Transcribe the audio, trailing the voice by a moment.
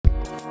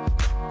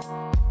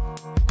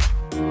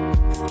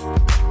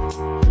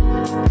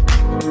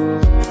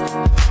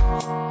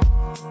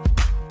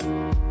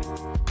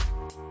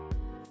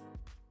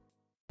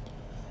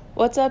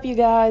What's up, you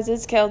guys?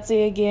 It's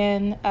Kelsey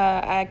again.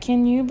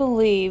 Can you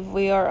believe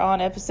we are on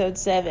episode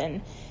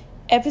 7?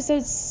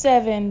 Episode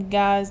 7,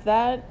 guys,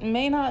 that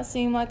may not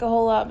seem like a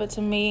whole lot, but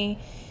to me,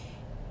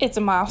 it's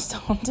a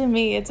milestone. To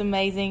me, it's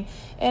amazing.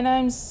 And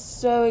I'm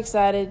so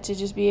excited to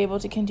just be able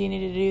to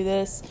continue to do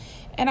this.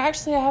 And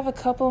actually, I have a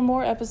couple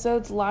more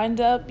episodes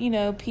lined up. You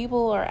know,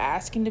 people are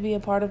asking to be a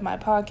part of my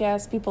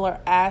podcast. People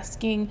are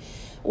asking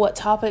what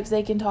topics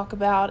they can talk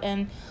about.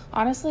 And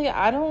honestly,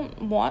 I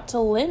don't want to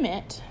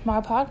limit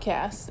my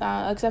podcast,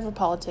 except for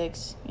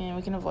politics. You know,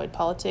 we can avoid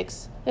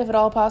politics if at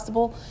all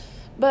possible.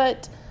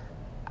 But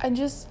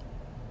it's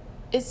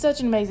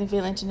such an amazing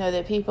feeling to know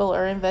that people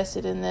are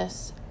invested in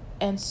this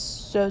and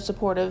so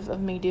supportive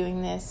of me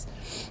doing this.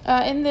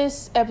 In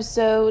this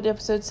episode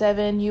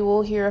 7, you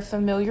will hear a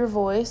familiar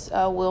voice,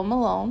 Will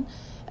Malone.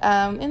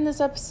 In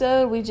this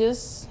episode, we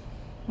just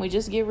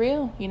get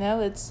real. You know,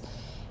 it's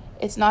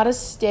not a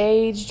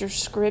staged or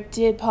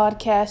scripted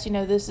podcast. You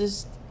know, this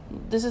is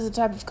the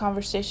type of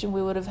conversation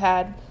we would have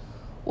had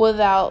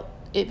without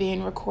it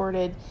being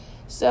recorded.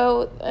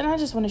 So, and I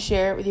just want to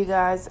share it with you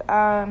guys.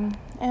 And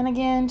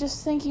again,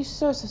 just thank you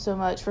so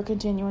much for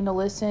continuing to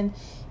listen,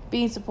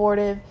 being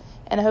supportive,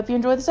 and I hope you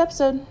enjoy this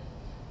episode.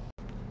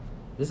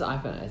 This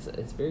iPhone,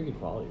 it's very good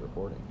quality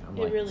recording. I'm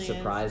really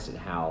surprised at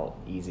how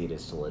easy it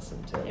is to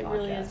listen to. It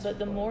really is, but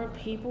the more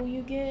people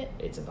you get,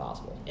 it's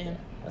impossible. Yeah.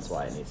 That's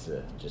why it needs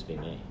to just be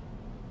me.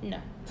 No.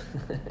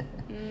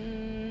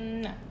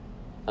 No.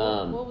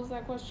 What was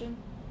that question?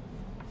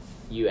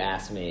 You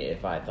asked me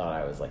if I thought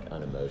I was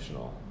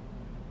unemotional.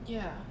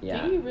 Yeah.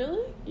 Yeah. Do you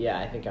really? Yeah,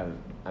 I think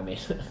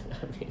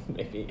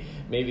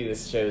maybe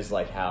this shows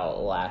how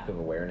lack of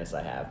awareness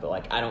I have,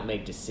 but I don't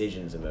make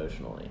decisions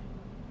emotionally.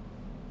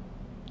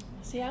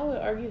 See, I would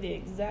argue the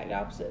exact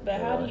opposite.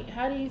 But Really?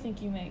 how do you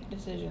think you make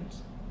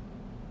decisions?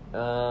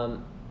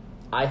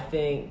 I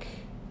think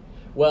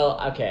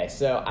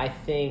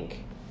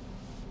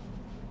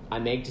I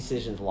make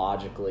decisions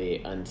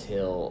logically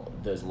until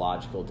those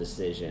logical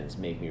decisions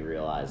make me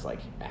realize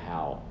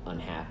how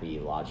unhappy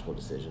logical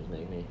decisions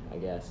make me, I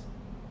guess.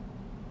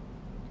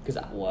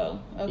 Whoa.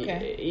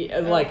 Okay.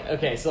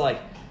 Let's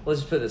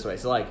just put it this way.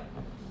 So I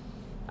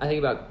think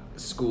about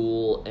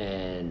school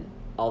and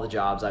all the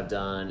jobs I've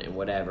done and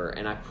whatever,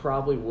 and I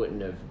probably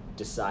wouldn't have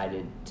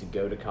decided to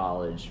go to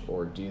college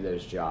or do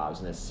those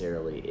jobs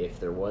necessarily if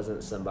there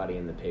wasn't somebody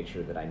in the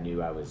picture that I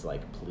knew I was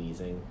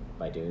pleasing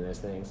by doing those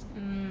things.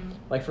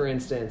 For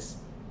instance,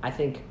 I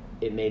think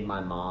it made my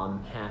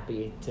mom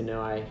happy to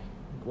know I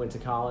went to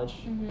college.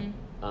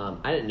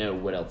 I didn't know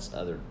what else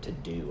to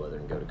do other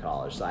than go to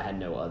college, so I had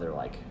no other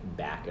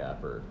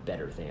backup or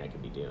better thing I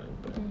could be doing.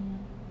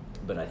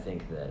 But I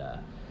think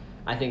that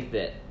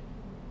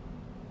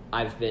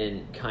I've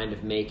been kind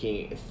of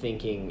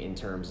thinking in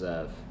terms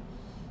of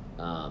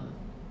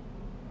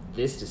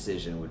this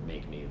decision would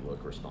make me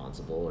look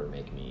responsible or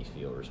make me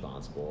feel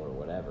responsible or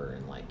whatever,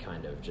 and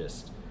kind of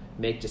just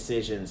make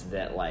decisions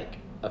that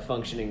a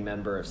functioning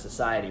member of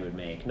society would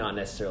make, not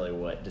necessarily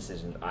what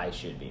decisions I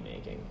should be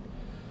making.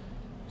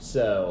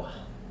 So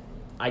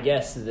I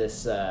guess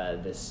this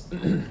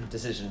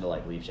decision to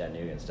leave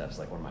Chattanooga and stuff is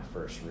one of my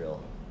first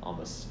real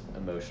almost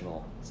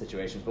emotional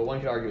situations, but one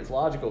could argue it's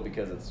logical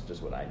because it's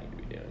just what I need to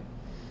be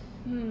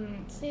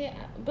doing. See,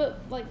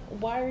 but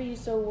why are you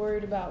so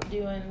worried about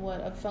doing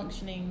what a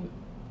functioning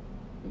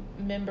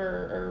member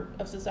or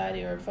of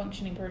society or a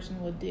functioning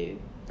person would do?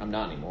 I'm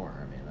not anymore.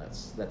 I mean,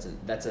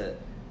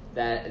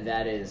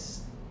 that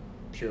is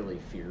purely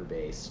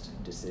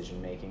fear-based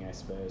decision making, I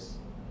suppose.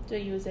 So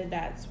you would say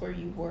that's where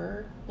you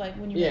were,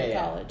 when you went to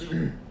college?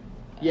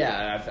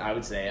 Yeah, I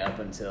would say up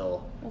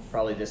until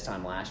probably this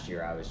time last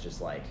year, I was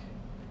just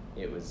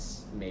it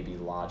was maybe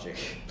logic.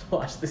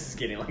 This is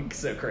getting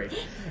so crazy.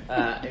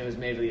 It was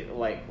maybe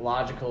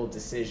logical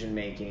decision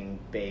making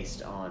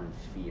based on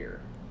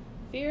fear.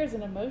 Fear is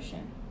an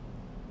emotion.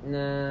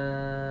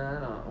 Nah, I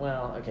don't.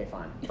 Well, okay,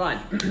 fine.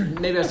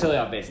 Maybe I was totally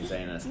off base in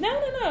saying this.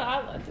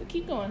 No.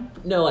 Keep going.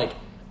 No,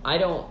 I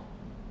don't.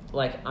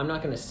 I'm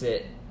not gonna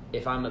sit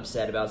if I'm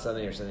upset about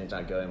something or something's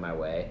not going my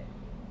way.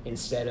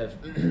 Instead of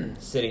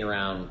sitting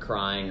around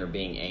crying or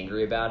being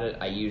angry about it,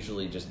 I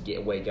usually just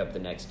wake up the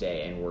next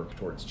day and work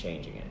towards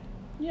changing it.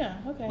 Yeah,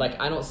 okay.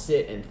 I don't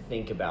sit and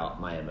think about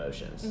my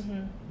emotions.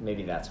 Mm-hmm.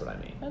 Maybe that's what I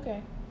mean.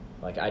 Okay.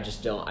 I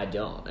just don't,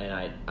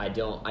 and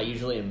I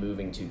usually am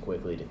moving too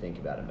quickly to think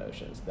about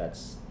emotions.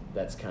 That's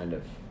kind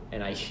of,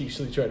 and I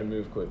usually try to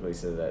move quickly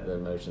so that the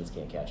emotions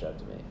can't catch up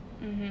to me.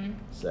 Mm-hmm.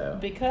 So.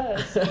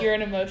 Because you're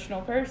an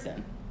emotional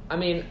person. I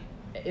mean,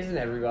 isn't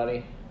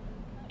everybody?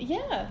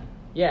 Yeah.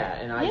 Yeah,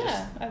 and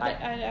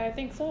I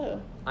think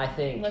so. I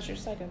think unless you're a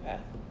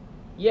psychopath.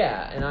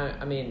 Yeah, and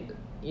I mean,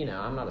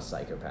 I'm not a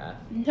psychopath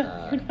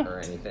no, you're not. Or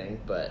anything,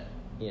 but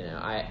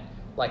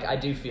I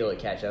do feel it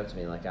catch up to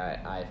me.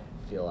 I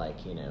feel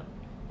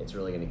it's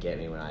really gonna get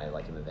me when I am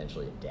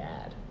eventually a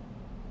dad.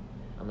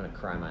 I'm gonna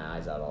cry my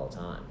eyes out all the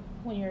time.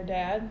 When you're a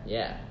dad?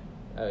 Yeah.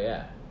 Oh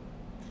yeah.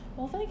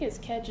 Well, I think it's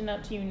catching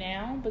up to you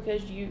now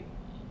because you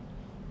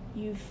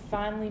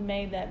finally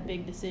made that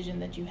big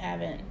decision that you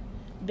haven't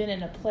been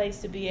in a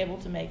place to be able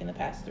to make in the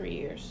past 3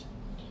 years.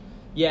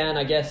 Yeah, and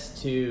I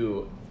guess,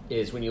 too,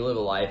 is when you live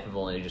a life of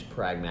only just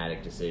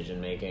pragmatic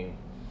decision-making,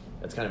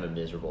 that's kind of a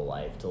miserable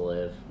life to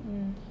live.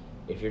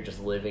 If you're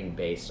just living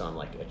based on,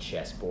 like, a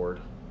chessboard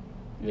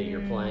that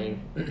you're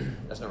playing,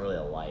 that's not really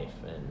a life,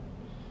 and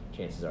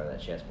chances are that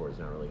chessboard is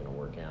not really going to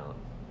work out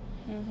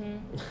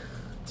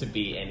to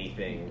be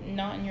anything.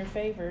 Not in your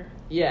favor.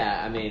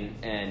 Yeah, I mean,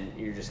 and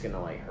you're just going to,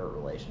 like, hurt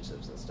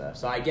relationships and stuff.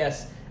 So I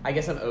guess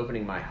I'm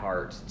opening my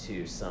heart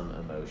to some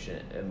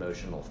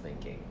emotional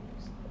thinking,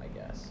 I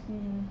guess.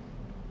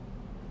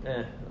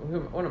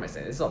 What am I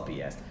saying? This is all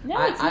BS. No,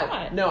 it's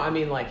not. No, I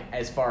mean, like,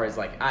 as far as,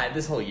 like,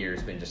 this whole year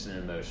has been just an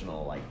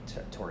emotional, like,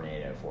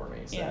 tornado for me.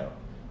 So Yeah.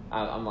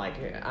 I'm like,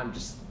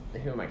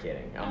 who am I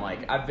kidding? I'm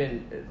like, I've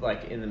been,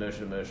 like, in the most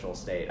emotional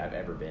state I've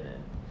ever been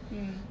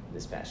in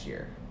this past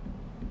year.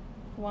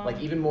 Well,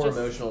 Like, even more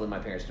emotional than my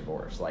parents'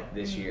 divorce, like,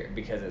 this year,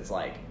 because it's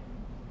like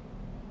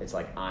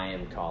I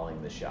am calling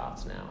the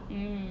shots now.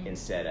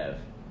 Instead of,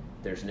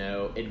 there's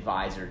no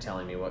advisor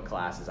telling me what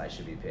classes I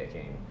should be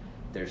picking.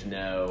 There's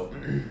no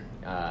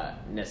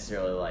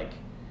necessarily, like,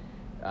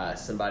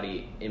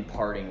 somebody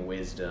imparting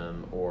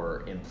wisdom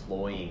or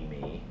employing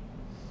me.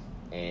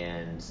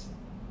 And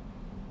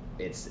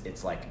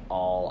it's like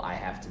all I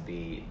have to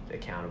be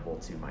accountable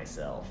to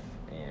myself.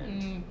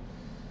 And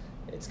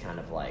it's kind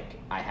of like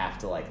I have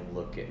to, like,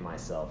 look at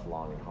myself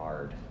long and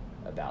hard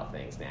about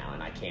things now,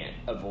 and I can't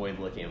avoid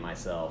looking at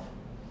myself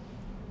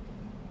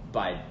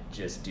by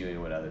just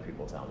doing what other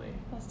people tell me.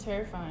 That's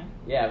terrifying.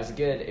 Yeah,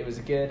 it was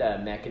a good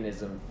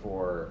mechanism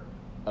for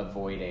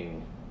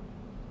avoiding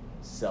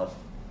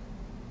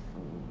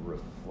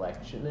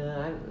self-reflection.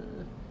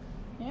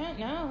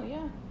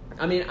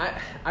 I mean,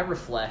 I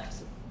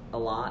reflect a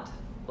lot.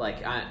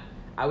 Like,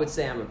 I would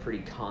say I'm a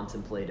pretty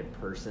contemplative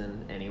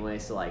person anyway,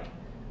 so, like,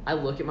 I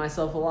look at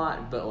myself a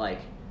lot, but,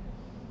 like,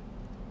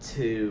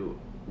 to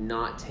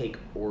not take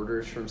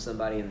orders from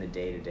somebody in the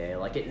day-to-day,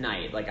 like, at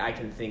night, like, I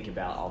can think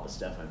about all the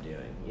stuff I'm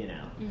doing, you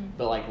know?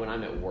 But, like, when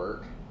I'm at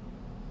work,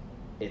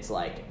 it's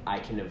like I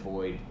can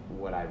avoid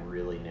what I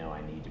really know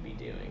I need to be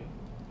doing.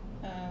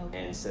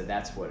 Okay. And so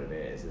that's what it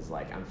is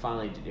like I'm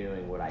finally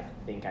doing what I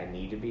think I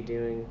need to be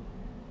doing,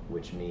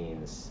 which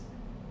means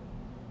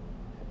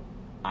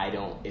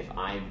if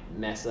I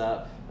mess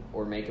up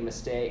or make a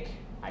mistake,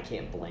 I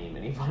can't blame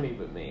anybody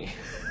but me.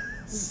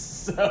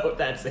 So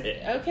that's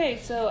it. Okay,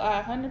 so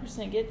I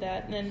 100% get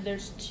that. And then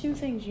there's 2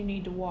 things you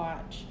need to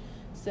watch.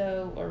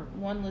 So, or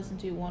one listen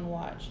to, one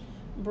watch.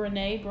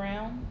 Brené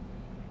Brown.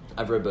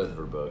 I've read both of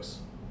her books.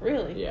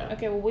 Really? Yeah.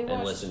 Okay, well,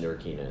 and listened to her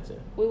keynote too.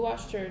 We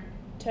watched her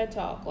TED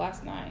Talk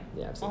last night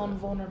on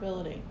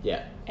vulnerability.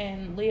 Yeah.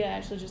 And Leah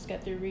actually just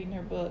got through reading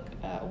her book,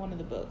 one of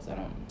the books. I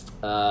don't...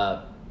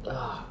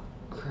 Oh,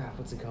 crap,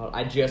 what's it called?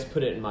 I just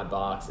put it in my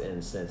box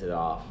and sent it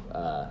off,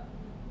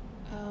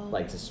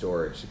 like, to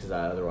storage, because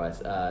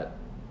otherwise... I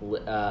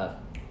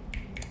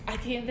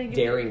can't think of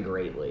Daring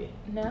Greatly.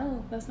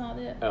 No, that's not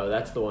it. Oh,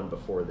 that's the one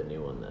before the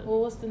new one, then.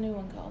 Well, what's the new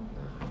one called?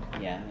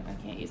 Yeah, I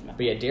can't use my...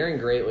 But yeah, Daring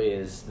Greatly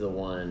is the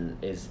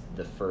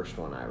first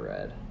one I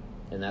read.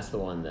 And that's the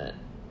one that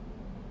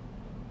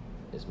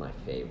is my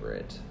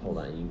favorite. Hold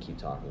on, you can keep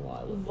talking while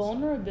I look.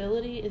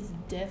 Vulnerability is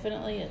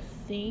definitely a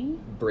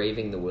theme.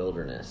 Braving the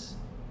Wilderness.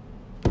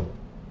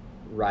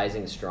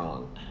 Rising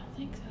Strong. I don't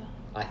think so.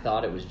 I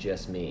thought it was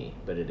just me,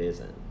 but it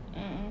isn't.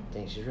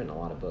 Dang, she's written a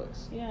lot of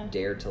books. Yeah.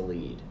 Dare to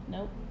Lead.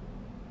 Nope.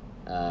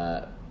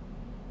 No,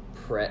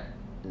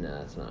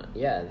 that's not.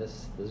 Yeah,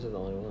 those are the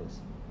only ones.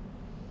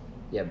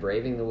 Yeah,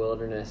 Braving the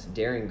Wilderness,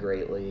 Daring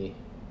Greatly,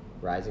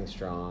 Rising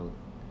Strong.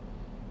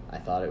 I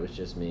thought it was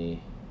just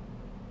me.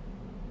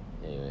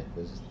 Anyway,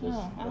 this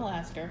I'll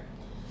ask her.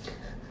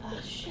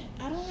 Shit,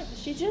 I don't know.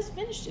 She just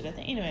finished it, I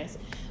think. Anyways,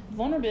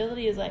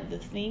 vulnerability is, like, the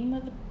theme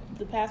of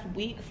the past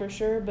week for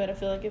sure, but I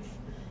feel like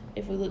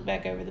if we look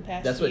back over the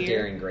past that's year... That's what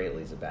Daring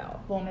Greatly's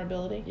about.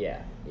 Vulnerability?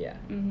 Yeah.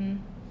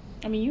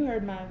 I mean, you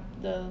heard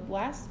the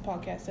last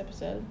podcast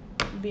episode,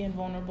 being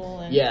vulnerable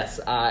and... Yes,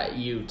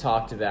 you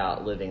talked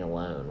about living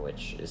alone,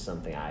 which is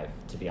something I've,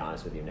 to be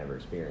honest with you, never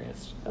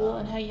experienced. Well,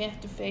 and how you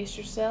have to face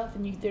yourself,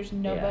 and there's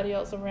nobody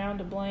else around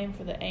to blame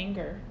for the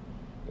anger.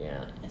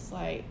 Yeah. It's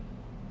like,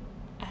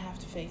 I have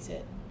to face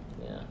it.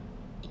 Yeah.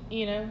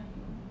 You know?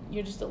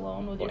 You're just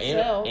alone with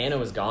yourself. Anna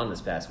was gone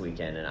this past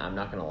weekend, and I'm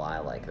not gonna lie,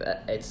 like,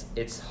 that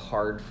it's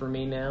hard for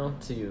me now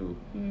to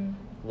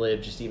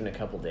live just even a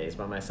couple days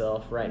by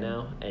myself right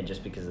now, and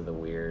just because of the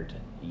weird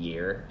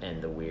year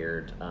and the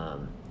weird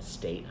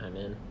state I'm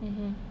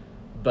in.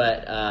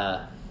 But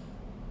I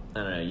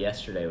don't know.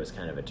 Yesterday was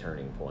kind of a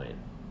turning point.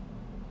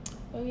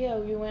 Oh yeah,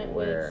 you went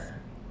with...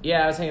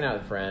 Yeah, I was hanging out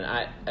with a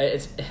friend.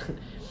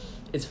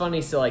 It's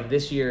funny, so, like,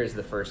 this year is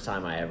the first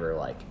time I ever,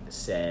 like,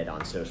 said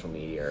on social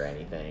media or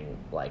anything,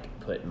 like,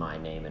 put my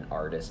name and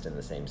artist in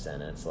the same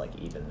sentence, like,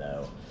 even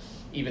though,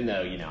 you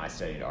know, I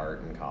studied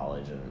art in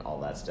college and all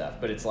that stuff.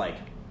 But it's, like,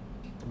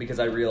 because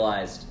I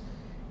realized,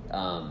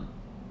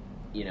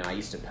 you know, I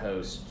used to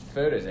post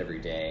photos every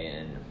day,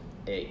 and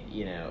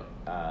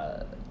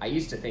I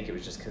used to think it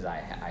was just because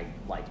I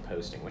liked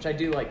posting, which I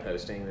do like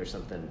posting. There's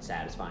something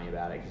satisfying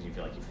about it because you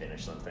feel like you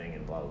finished something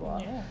and blah, blah,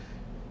 blah. Yeah.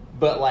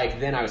 But, like,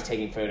 then I was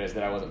taking photos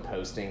that I wasn't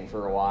posting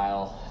for a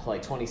while.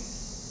 Like,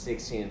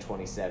 2016 and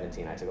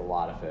 2017, I took a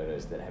lot of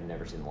photos that have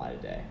never seen the light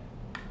of day.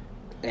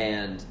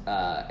 And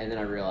then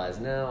I realized,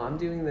 no, I'm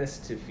doing this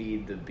to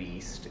feed the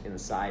beast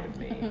inside of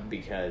me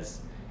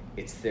because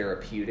it's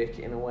therapeutic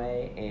in a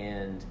way,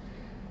 and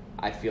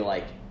I feel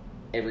like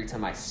every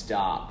time I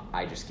stop,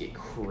 I just get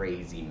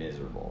crazy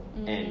miserable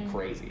and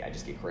crazy. I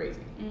just get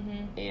crazy.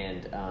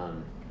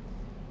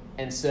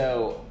 And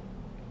so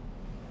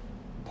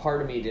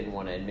part of me didn't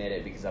want to admit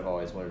it because I've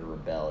always wanted to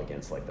rebel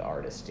against like the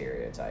artist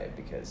stereotype,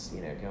 because,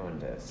 you know, going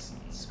to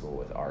school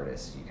with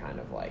artists, you kind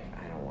of like,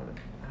 I don't want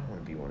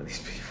to be one of these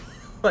people.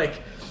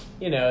 Like,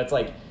 you know, it's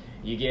like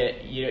you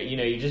get,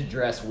 you just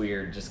dress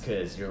weird just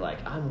because you're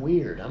like, I'm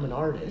weird, I'm an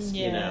artist,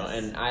 you know,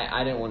 and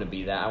I didn't want to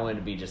be that. I wanted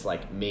to be just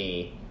like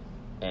me,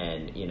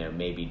 and, you know,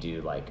 maybe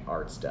do like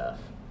art stuff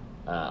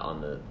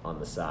on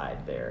the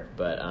side there.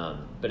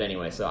 But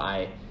anyway, so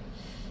I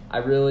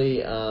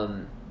really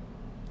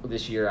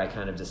this year I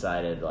kind of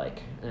decided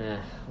like,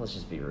 let's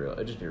just be real.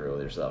 Just be real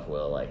with yourself,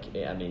 Will. Like,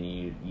 I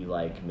mean, you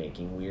like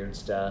making weird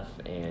stuff,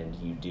 and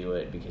you do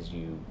it because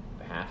you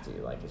have to.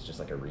 Like, it's just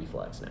like a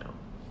reflex now.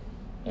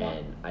 Yeah.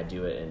 And I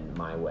do it in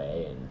my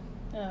way, and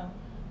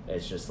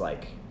it's just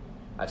like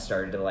I've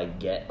started to like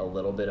get a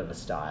little bit of a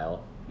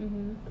style,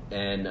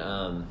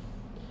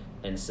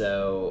 and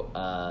so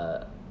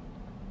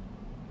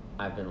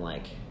I've been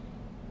like,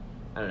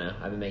 I don't know,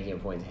 I've been making a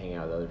point to hang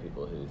out with other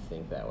people who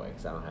think that way,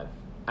 because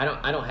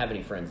I don't have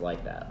any friends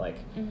like that. Like,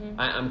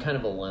 I'm kind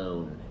of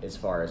alone as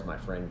far as my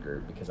friend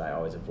group, because I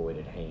always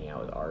avoided hanging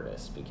out with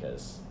artists,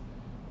 because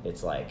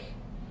it's like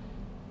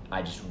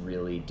I just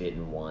really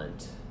didn't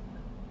want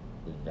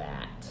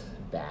that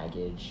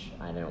baggage.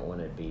 I don't want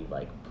to be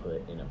like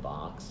put in a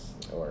box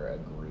or a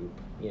group,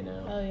 you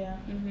know? Oh yeah.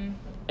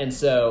 And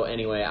so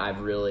anyway, I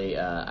really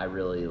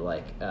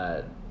like,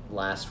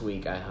 last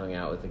week I hung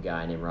out with a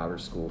guy named Robert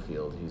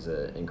Schoolfield, who's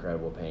an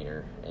incredible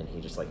painter, and he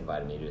just like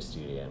invited me to his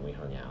studio, and we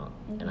hung out,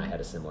 and I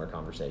had a similar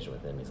conversation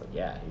with him. He's like,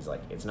 yeah, he's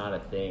like, it's not a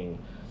thing.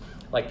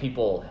 Like,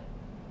 people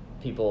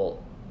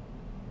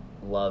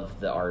love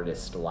the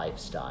artist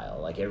lifestyle.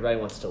 Like, everybody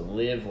wants to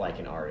live like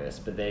an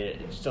artist, but they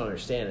just don't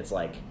understand. It's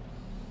like,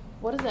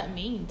 what does that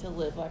mean, to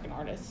live like an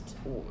artist?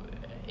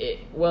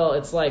 Well,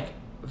 it's like,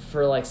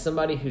 for like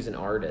somebody who's an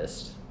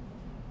artist,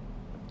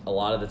 a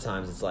lot of the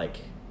times it's like,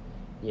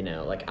 you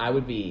know, like I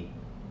would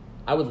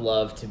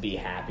love to be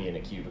happy in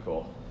a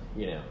cubicle,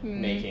 you know,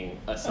 making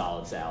a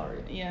solid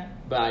salary. Yeah.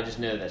 But I just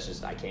know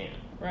I can't.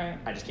 Right.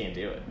 I just can't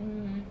do it.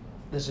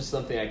 That's just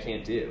something I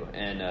can't do.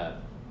 And,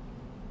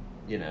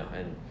 you know,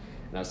 and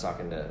I was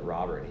talking to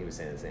Robert, and he was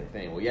saying the same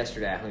thing. Well,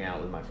 yesterday I hung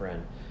out with my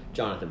friend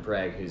Jonathan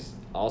Pregg, who's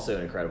also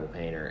an incredible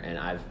painter, and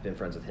I've been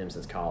friends with him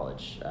since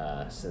college,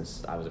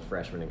 since I was a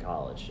freshman in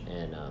college.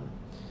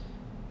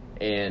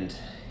 And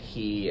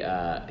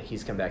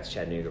he's come back to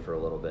Chattanooga for a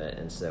little bit,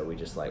 and so we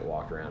just like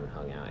walked around and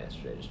hung out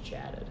yesterday, just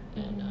chatted,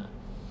 and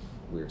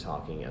we were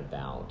talking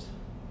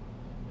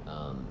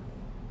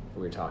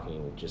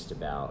just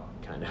about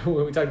kind of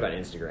we talked about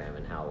Instagram,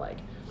 and how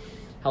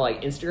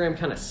Instagram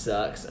kind of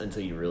sucks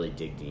until you really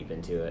dig deep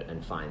into it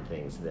and find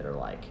things that are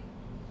like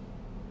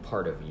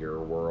part of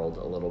your world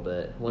a little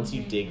bit. Once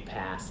you dig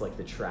past like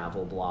the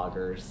travel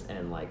bloggers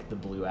and like the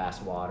blue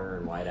ass water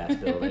and white ass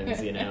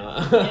buildings, you know,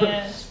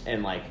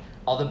 and like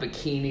all the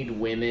bikinied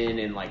women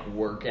and like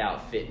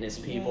workout fitness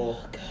people.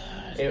 Oh,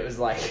 God. It was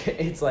like,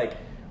 it's like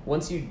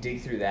once you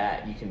dig through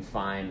that, you can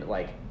find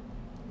like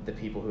the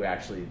people who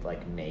actually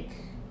like make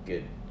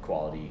good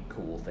quality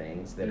cool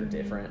things that are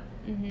different.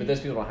 But those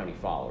people don't have any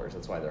followers.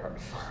 That's why they're hard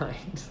to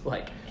find.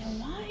 Like,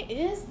 and why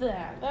is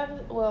that?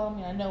 Well, I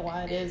mean, I know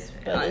why it is,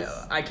 but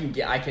I can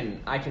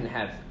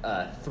have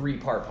a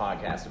 3-part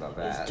podcast about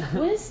that. It's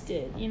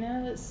twisted, you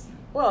know.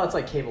 Well, it's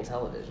like cable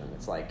television.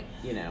 It's like,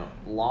 you know,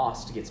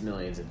 Lost gets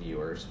millions of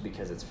viewers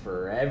because it's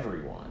for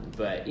everyone.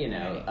 But, you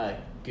know, a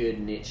good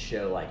niche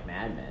show like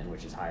Mad Men,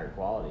 which is higher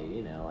quality,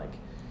 you know, like,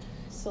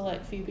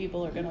 select few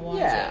people are going to watch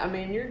it. Yeah, I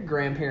mean, your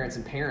grandparents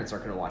and parents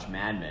aren't going to watch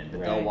Mad Men,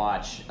 but they'll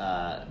watch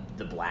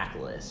The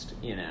Blacklist,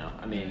 you know.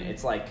 I mean,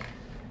 it's like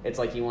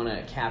you want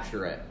to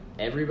capture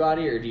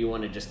everybody, or do you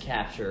want to just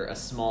capture a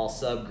small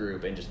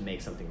subgroup and just make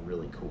something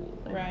really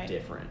cool and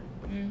different?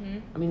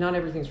 I mean, not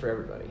everything's for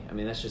everybody. I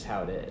mean, that's just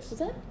how it is. Was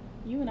that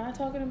you and I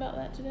talking about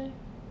that today?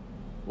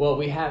 Well,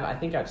 we have. I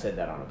think I've said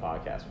that on a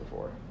podcast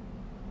before.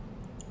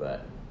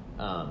 But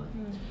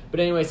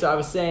anyway, so I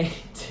was saying,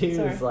 too,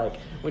 is like,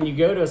 when you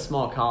go to a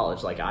small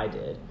college like I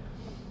did,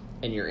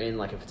 and you're in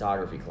like a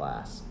photography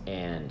class,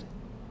 and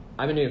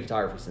I've been doing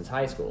photography since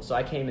high school, so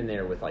I came in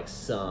there with like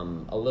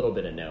a little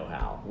bit of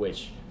know-how,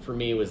 which for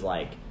me was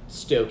like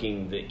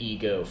stoking the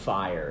ego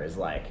fire, as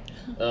like,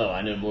 oh,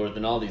 I know more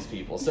than all these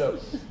people. So,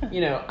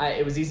 you know,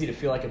 it was easy to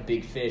feel like a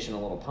big fish in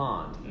a little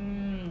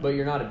pond, but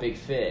you're not a big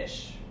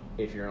fish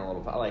if you're in a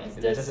little pond. Like,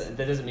 that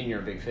doesn't mean you're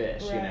a big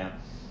fish, you know?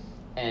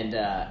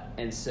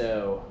 And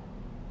so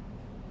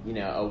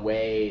a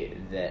way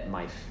that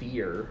my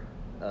fear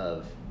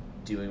of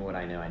doing what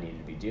I know I needed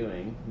to be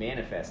doing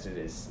manifested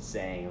as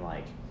saying,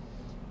 like,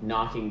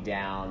 knocking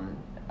down,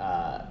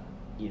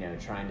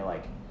 trying to,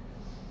 like,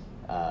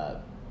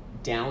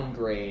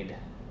 downgrade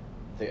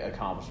the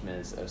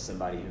accomplishments of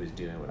somebody who was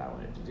doing what I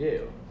wanted to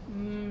do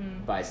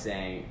by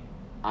saying,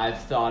 I've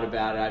thought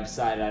about it, I've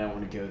decided I don't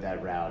want to go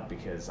that route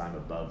because I'm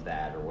above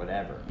that or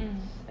whatever.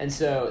 And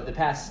so the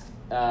past,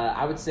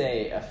 I would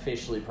say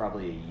officially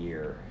probably a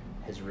year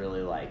has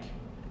really, like,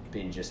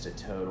 been just a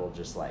total,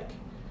 just, like,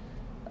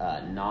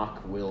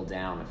 knock Will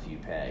down a few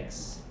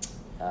pegs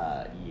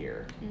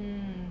year,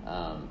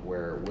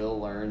 where Will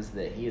learns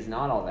that he is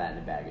not all that in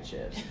a bag of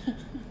chips.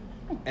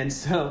 And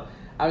so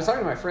I was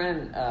talking to my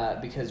friend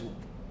because,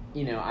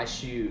 I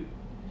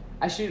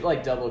shoot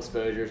like double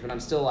exposures, but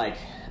I'm still like,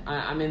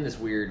 I'm in this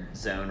weird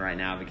zone right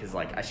now because,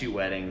 like, I shoot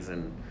weddings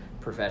and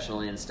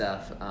professionally and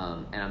stuff,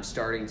 and I'm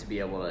starting to be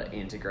able to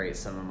integrate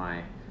some of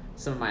my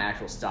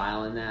actual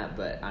style in that,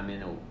 but I'm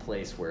in a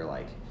place where,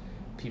 like,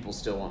 people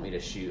still want me to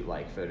shoot,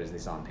 like, photos they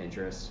saw on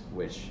Pinterest,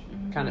 which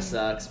kind of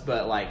sucks,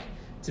 but, like,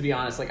 to be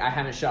honest, like, I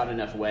haven't shot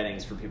enough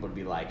weddings for people to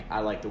be like, I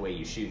like the way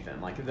you shoot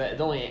them. Like,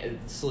 the only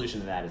solution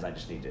to that is I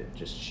just need to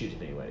just shoot as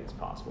many weddings as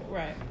possible.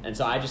 Right. And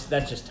so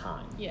that's just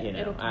time. Yeah,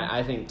 it'll come.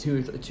 I think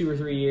 2 or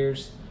 3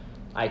 years,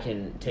 I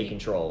can take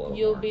control a little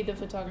You'll more. be the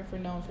photographer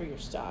known for your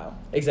style.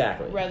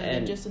 Exactly. Rather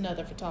than just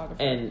another photographer.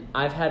 And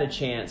I've had a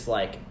chance,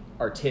 like,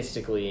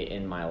 artistically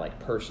in my, like,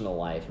 personal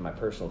life and my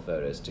personal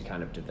photos to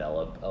kind of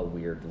develop a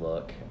weird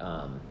look.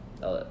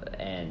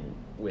 And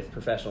with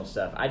professional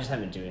stuff, I just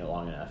haven't been doing it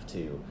long enough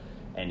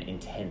and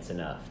intense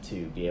enough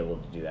to be able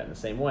to do that in the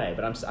same way.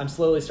 But I'm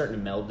slowly starting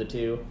to meld the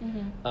two.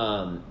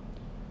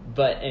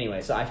 But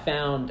anyway, so I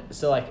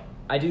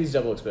do these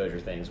double exposure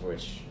things,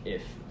 which,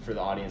 if for the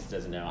audience that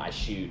doesn't know, I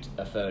shoot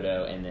a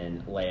photo and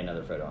then lay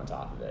another photo on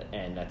top of it,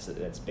 and that's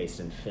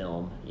based in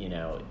film.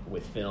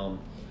 With film,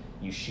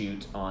 you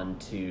shoot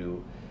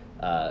onto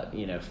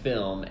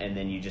film, and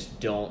then you just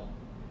don't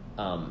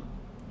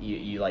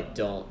you like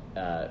don't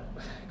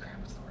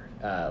what's the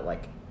word,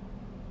 like,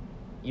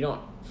 you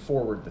don't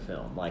forward the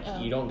film, like,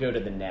 you don't go to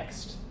the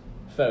next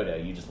photo,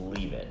 you just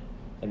leave it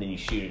and then you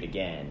shoot it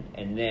again,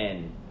 and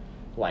then,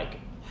 like,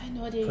 I had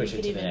no idea push you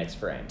it could to the even next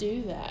frame.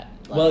 do that.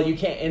 Like, well, you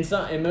can't.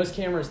 In most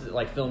cameras,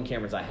 like film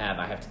cameras I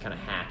have to kind of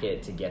hack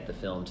it to get the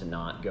film to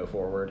not go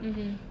forward.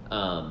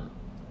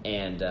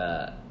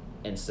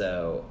 And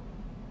so,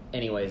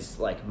 anyways,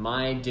 like,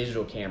 my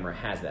digital camera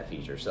has that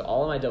feature, so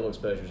all of my double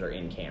exposures are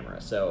in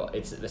camera. So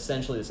it's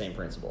essentially the same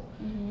principle.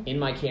 In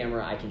my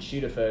camera, I can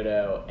shoot a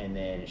photo and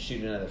then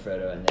shoot another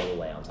photo, and they will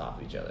lay on top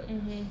of each other.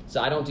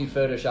 So I don't do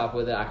Photoshop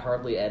with it. I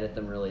hardly edit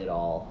them really at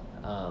all.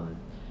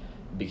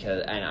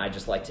 And I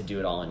just like to do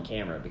it all in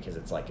camera because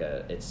it's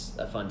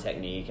a fun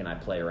technique, and I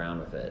play around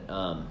with it.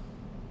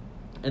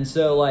 And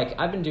so, like,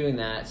 I've been doing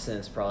that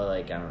since probably,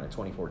 like, I don't know,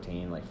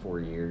 2014, like 4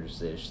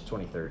 years-ish,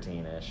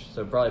 2013-ish.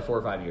 So probably 4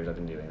 or 5 years I've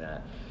been doing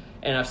that.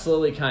 And I've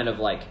slowly kind of,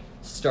 like,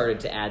 started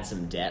to add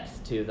some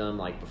depth to them.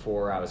 Like,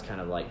 before I was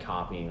kind of, like,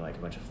 copying, like, a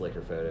bunch of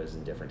Flickr photos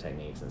and different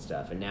techniques and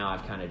stuff. And now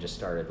I've kind of just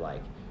started,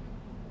 like,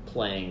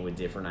 playing with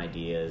different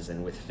ideas.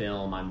 And with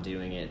film, I'm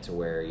doing it to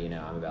where,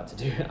 I'm about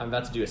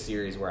to do a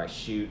series where I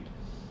shoot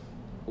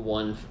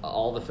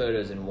all the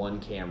photos in one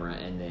camera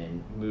and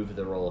then move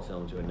the roll of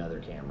film to another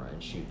camera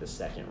and shoot the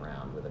second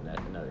round with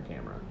another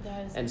camera.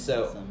 That is and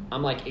so awesome.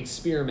 I'm, like,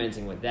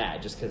 experimenting with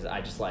that just because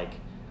I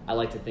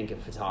like to think of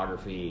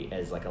photography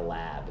as, like, a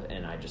lab,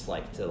 and I just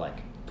like to, like,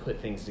 put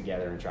things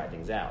together and try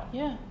things out.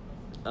 Yeah.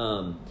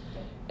 But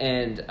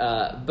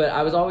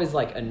I was always,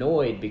 like,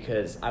 annoyed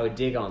because I would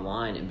dig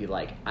online and be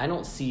like, I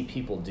don't see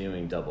people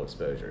doing double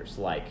exposures,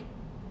 like,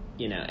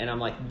 and I'm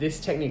like, this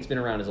technique's been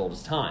around as old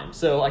as time.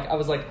 So, like, I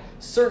was like,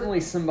 certainly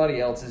somebody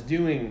else is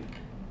doing,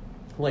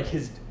 like,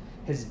 has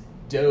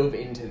dove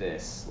into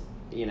this,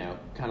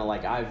 kind of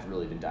like I've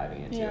really been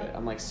diving into it.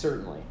 I'm like,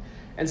 certainly.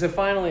 And so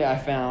finally I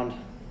found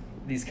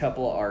these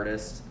couple of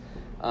artists.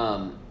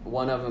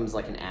 One of them's,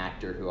 like, an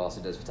actor who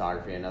also does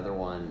photography. Another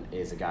one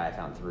is a guy I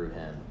found through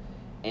him.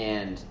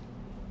 And,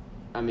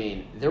 I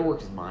mean, their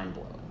work is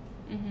mind-blowing.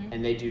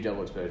 And they do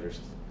double exposures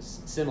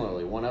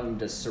similarly. One of them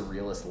does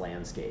surrealist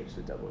landscapes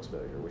with double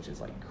exposure, which is,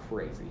 like,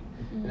 crazy.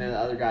 And then the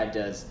other guy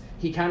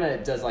he kind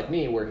of does like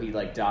me, where he,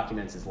 like,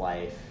 documents his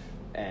life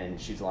and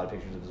shoots a lot of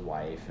pictures of his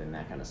wife and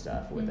that kind of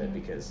stuff with it,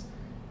 because,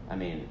 I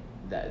mean,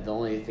 the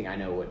only thing I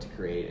know what to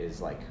create is,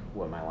 like,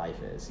 what my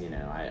life is,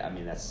 I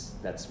mean,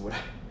 that's what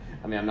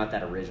I'm not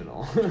that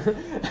original.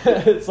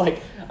 It's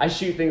like, I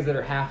shoot things that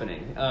are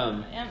happening.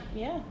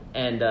 Yeah.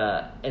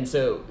 And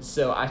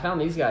so I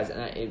found these guys,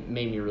 and it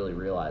made me really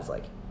realize,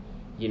 like,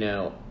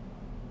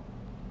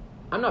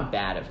 I'm not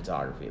bad at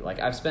photography. Like,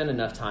 I've spent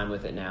enough time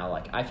with it now.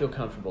 Like, I feel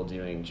comfortable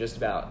doing just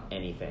about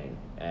anything,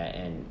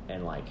 and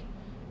it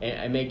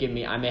I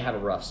may have a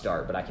rough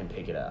start, but I can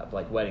pick it up.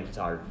 Like, wedding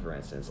photography, for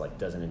instance, like,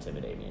 doesn't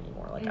intimidate me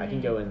anymore. Like, I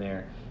can go in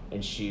there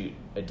and shoot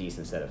a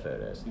decent set of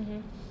photos.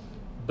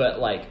 But,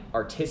 like,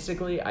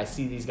 artistically, I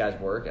see these guys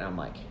work, and I'm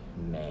like,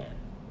 man,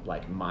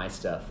 like, my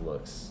stuff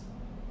looks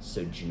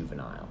so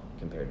juvenile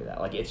compared to that.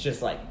 Like, it's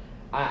just like,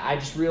 I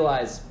just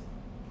realized,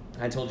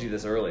 I told you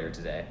this earlier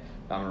today,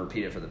 but I'm going to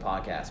repeat it for the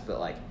podcast, but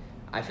like,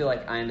 I feel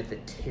like I'm at the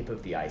tip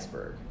of the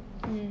iceberg.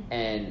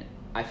 And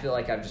I feel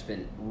like I've just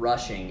been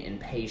rushing,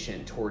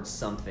 impatient towards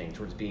something,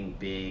 towards being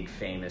big,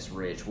 famous,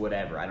 rich,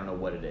 whatever. I don't know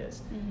what it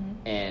is.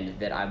 And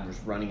that I'm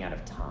just running out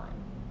of time.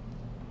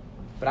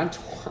 But I'm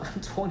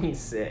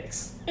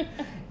 26.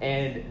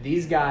 And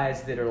these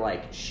guys that are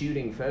like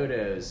shooting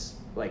photos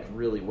like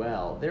really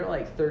well, they're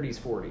like 30s,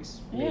 40s,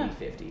 maybe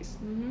 50s.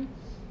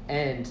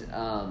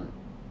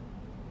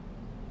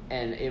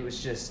 And it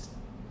was just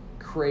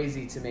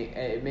crazy to me.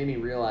 It made me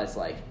realize,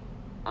 like,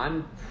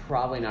 I'm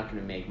probably not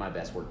going to make my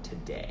best work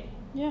today.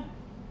 Yeah.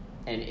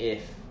 And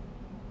if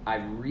I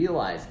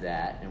realize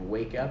that and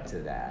wake up to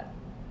that,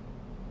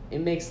 it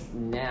makes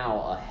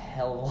now a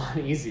hell of a lot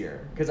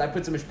easier, because I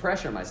put so much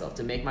pressure on myself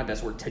to make my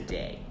best work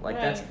today. Like,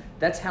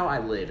 that's how I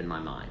live in my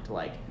mind.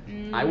 Like,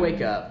 I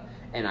wake up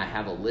and I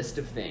have a list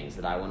of things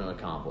that I want to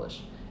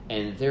accomplish,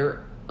 and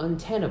they're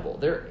untenable.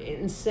 They're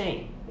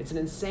insane. It's an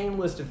insane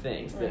list of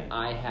things that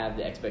I have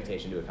the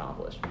expectation to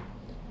accomplish.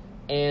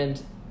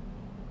 And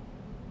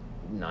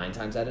 9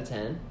 times out of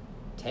 10,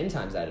 10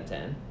 times out of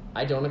 10,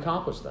 I don't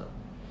accomplish them.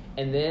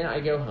 And then I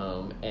go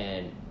home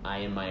and I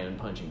am my own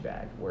punching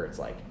bag, where it's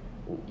like,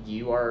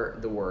 you are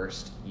the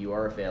worst, you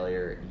are a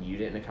failure, you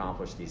didn't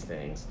accomplish these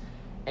things.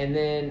 And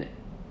then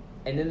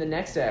the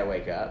next day I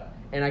wake up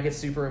and I get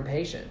super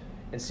impatient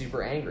and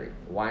super angry.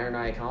 Why aren't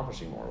I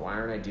accomplishing more? Why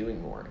aren't I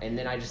doing more? And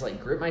then I just like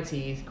grit my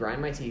teeth,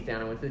 grind my teeth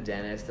down. I went to the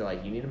dentist. They're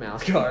like, you need a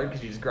mouth guard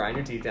because you just grind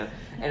your teeth down.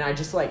 And I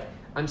just like,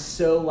 I'm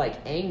so like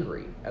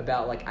angry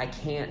about like, I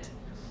can't,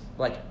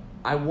 like,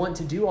 I want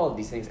to do all of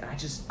these things, and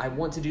I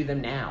want to do them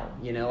now,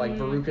 you know, like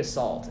Veruca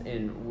Salt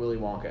in Willy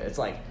Wonka. It's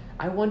like,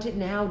 I want it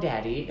now,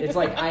 Daddy. It's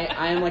like,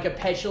 I am like a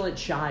petulant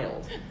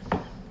child,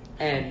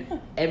 and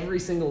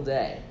every single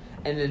day.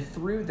 And then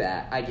through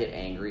that, I get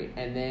angry,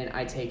 and then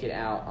I take it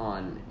out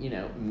on, you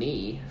know,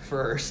 me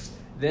first.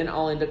 Then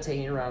I'll end up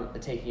taking it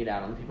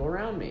out on the people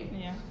around me.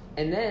 Yeah.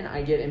 And then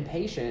I get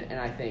impatient, and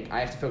I think,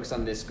 I have to focus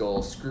on this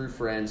goal. Screw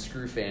friends,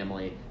 screw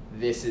family.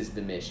 This is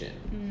the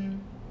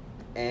mission.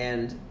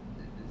 And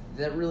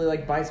that really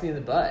like bites me in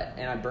the butt,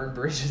 and I burn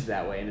bridges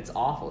that way, and it's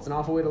awful. It's an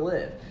awful way to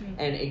live.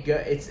 And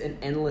it's an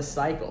endless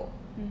cycle.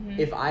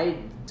 If I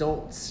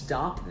don't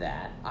stop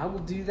that, I will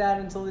do that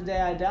until the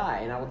day I die,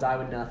 and I will die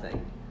with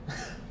nothing.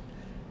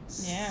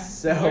 Yeah.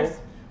 So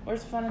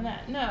where's the fun in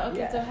that? No.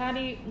 Okay. Yeah. So how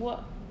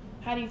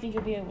do you think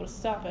you'll be able to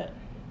stop it?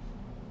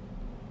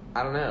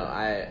 I don't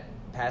know.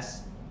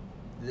 Past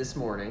this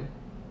morning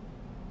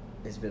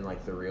has been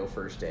like the real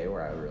first day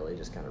where I really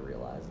just kind of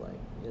realized, like,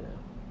 you know,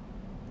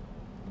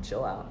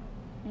 chill out.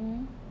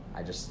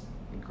 I just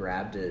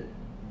grabbed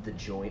the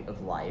joint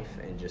of life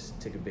and just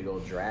took a big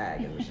old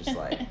drag, and was just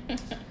like,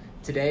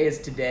 today is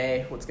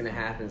today. What's going to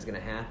happen is going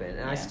to happen.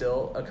 And I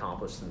still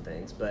accomplished some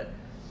things, but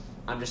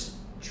I'm just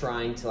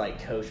trying to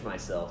like coach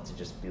myself to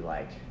just be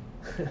like,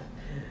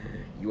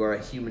 you are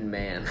a human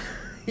man.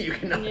 You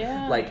can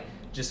like,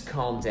 just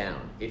calm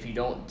down. If you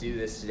don't do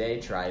this today,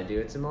 try to do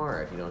it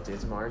tomorrow. If you don't do it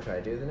tomorrow, try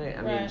to do it the next.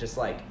 I mean, just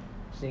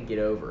need to get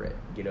over it.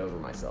 Get over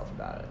myself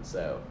about it.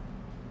 So,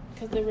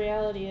 because the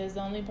reality is,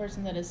 the only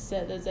person that has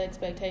set those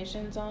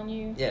expectations on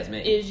you is me.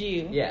 Is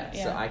you. Yeah,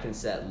 so I can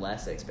set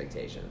less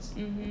expectations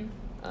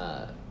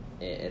at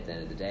the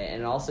end of the day.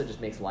 And it also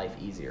just makes life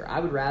easier. I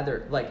would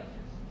rather, like,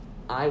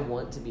 I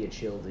want to be a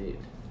chill dude.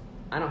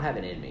 I don't have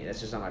it in me. That's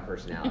just not my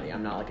personality.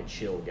 I'm not like a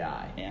chill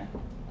guy. Yeah.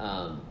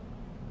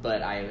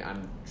 But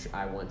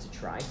I want to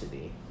try to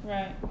be.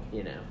 Right.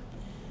 You know.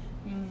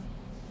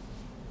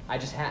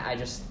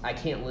 I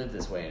can't live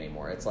this way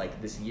anymore. It's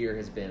like this year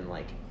has been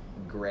like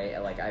gray.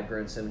 Like, I've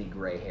grown so many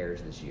gray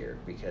hairs this year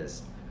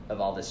because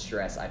of all this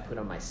stress I put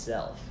on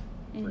myself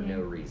for no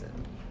reason.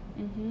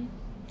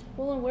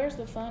 Well, and where's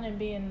the fun in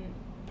being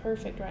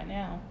perfect right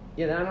now?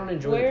 Yeah, then I don't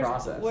enjoy the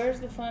process. Where's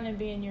the fun in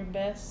being your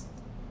best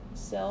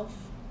self,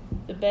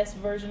 the best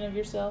version of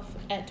yourself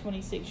at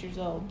 26 years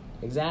old?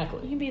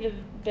 Exactly. You can be the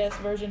best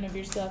version of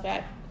yourself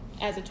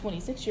as a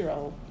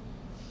 26-year-old,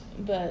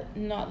 but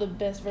not the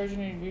best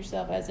version of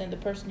yourself as in the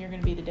person you're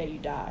going to be the day you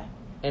die.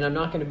 And I'm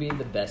not going to be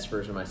the best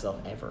version of myself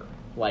ever.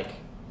 Like,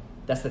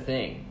 that's the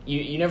thing.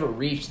 You never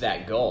reach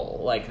that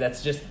goal. Like,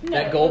 that's just,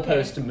 that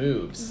goalpost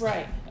moves.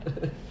 Right.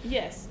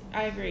 Yes,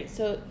 I agree.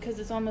 So, because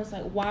it's almost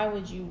like, why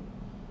would you...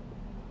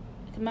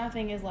 My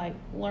thing is, like,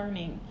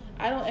 learning.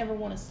 I don't ever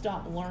want to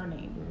stop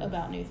learning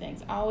about new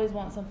things. I always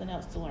want something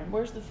else to learn.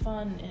 Where's the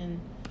fun in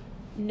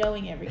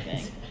knowing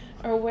everything?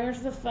 Or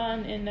where's the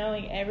fun in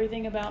knowing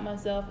everything about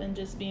myself and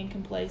just being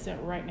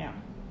complacent right now?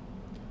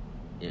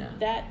 Yeah.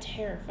 That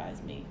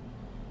terrifies me.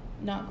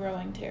 Not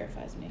growing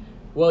terrifies me.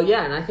 Well,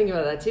 yeah, and I think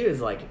about that too,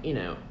 is like, you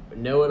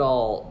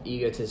know-it-all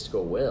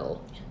egotistical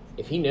Will.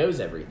 If he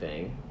knows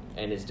everything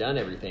and has done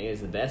everything,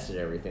 is the best at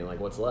everything, like,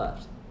 what's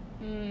left?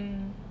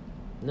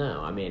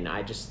 No, I mean,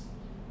 I just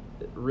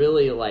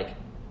really, like,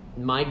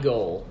 my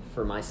goal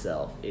for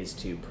myself is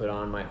to put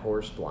on my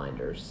horse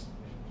blinders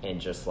and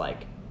just,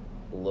 like,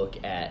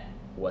 look at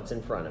what's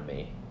in front of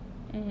me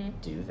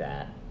do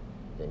that,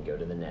 then go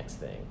to the next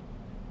thing,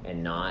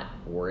 and not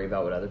worry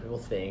about what other people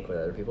think, what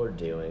other people are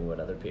doing,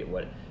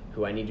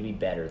 who I need to be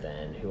better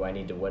than, who I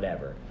need to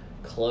whatever.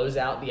 Close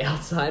out the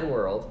outside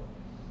world,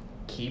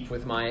 keep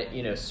with my,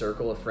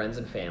 circle of friends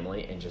and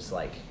family, and just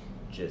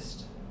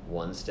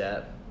one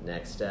step,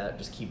 next step,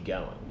 just keep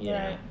going, you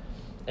know?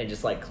 And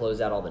just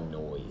close out all the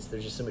noise.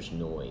 There's just so much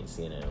noise,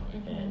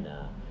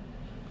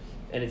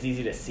 and it's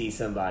easy to see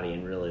somebody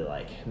and really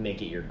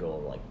make it your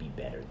goal to be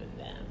better than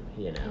them,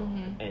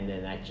 and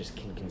then that just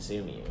can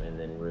consume you and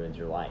then ruins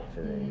your life,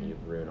 and then you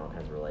ruin all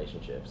kinds of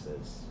relationships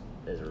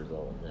as a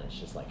result. And it's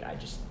just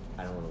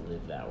I don't want to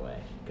live that way,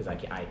 because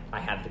I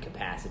have the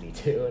capacity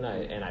to, and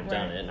I've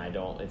done it, and I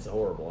don't. It's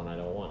horrible, and I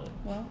don't want it.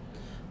 Well,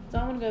 so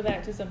I want to go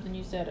back to something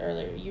you said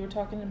earlier. You were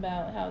talking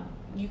about how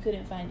you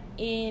couldn't find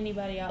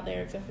anybody out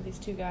there except for these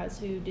two guys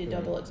who did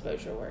double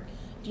exposure work.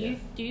 Do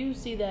you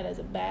see that as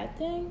a bad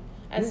thing,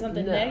 as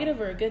something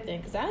negative, or a good thing?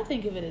 Because I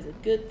think of it as a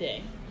good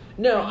thing.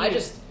 No, I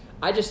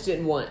just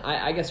didn't want.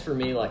 I guess for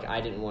me,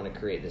 I didn't want to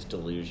create this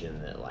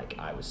delusion that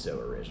I was so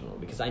original,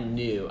 because I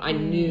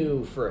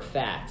knew for a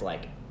fact,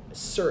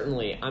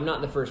 certainly I'm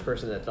not the first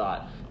person that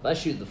thought, if I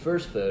shoot the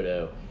first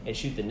photo and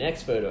shoot the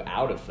next photo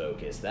out of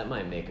focus, that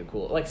might make a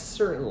cool,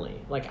 certainly,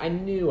 I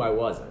knew I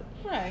wasn't.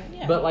 Right,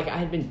 yeah. But I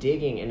had been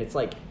digging, and it's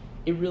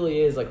it really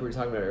is, we were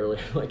talking about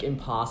earlier,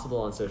 impossible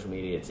on social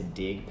media to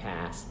dig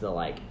past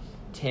the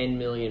 10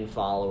 million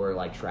follower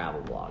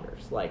travel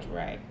bloggers,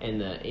 right, and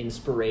the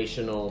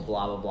inspirational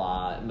blah blah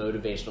blah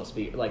motivational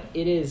speaker.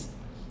 It is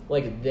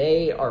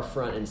they are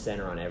front and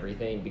center on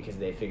everything because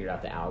they figured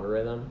out the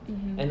algorithm.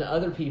 And the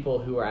other people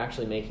who are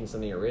actually making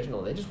something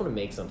original, they just want to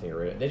make something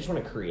original. They just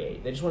want to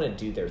create. They just want to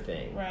do their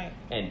thing, right,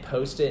 and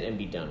post it and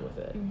be done with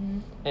it.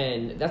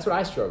 And that's what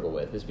I struggle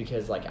with, is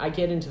because I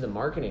get into the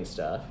marketing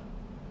stuff,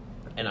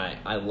 and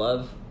I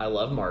love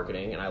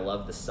marketing, and I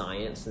love the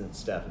science and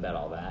stuff about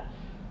all that.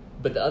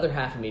 But the other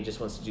half of me just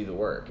wants to do the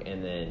work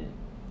and then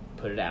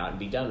put it out and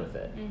be done with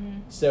it.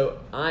 So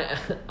I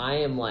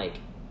am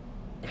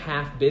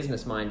half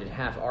business minded,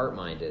 half art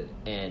minded,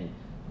 and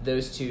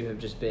those two have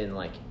just been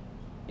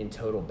in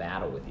total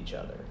battle with each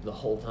other the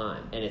whole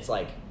time. And it's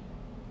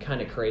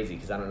kind of crazy,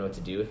 because I don't know what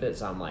to do with it.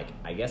 So I'm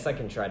I guess I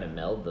can try to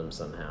meld them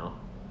somehow.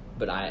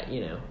 But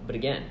but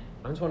again,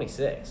 I'm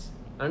 26.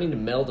 I don't need to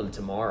meld them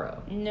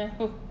tomorrow.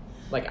 No.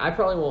 I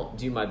probably won't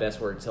do my best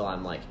work till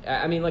I'm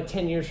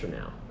 10 years from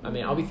now.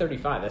 I'll be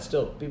 35. That's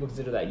still, people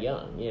consider that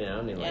young,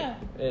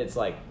 it's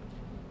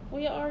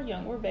we are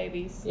young. We're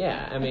babies.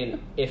 Yeah,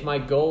 if my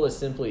goal is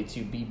simply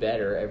to be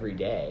better every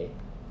day,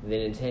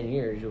 then in 10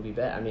 years you'll be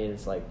better.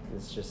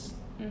 It's just...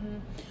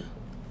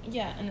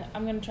 Yeah, and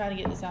I'm going to try to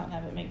get this out and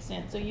have it make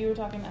sense. So you were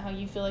talking about how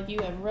you feel you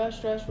have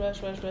rushed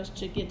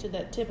to get to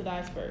that tip of the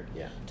iceberg.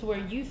 Yeah. To where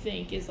you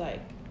think is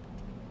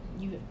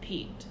you have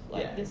peaked.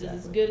 This is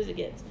as good as it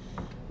gets.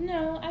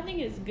 No, I think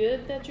it's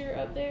good that you're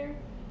up there.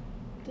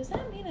 Does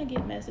that mean I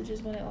get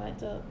messages when it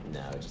lights up?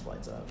 No, it just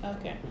lights up.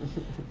 Okay.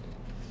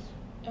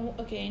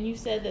 And you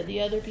said that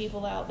the other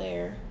people out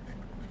there,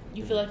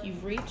 you feel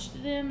you've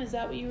reached them? Is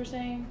that what you were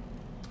saying?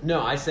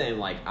 No, I'm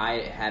saying I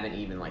haven't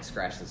even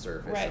scratched the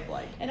surface of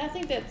And I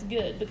think that's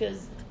good,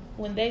 because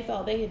when they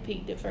thought they had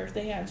peaked at first,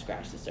 they hadn't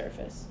scratched the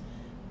surface.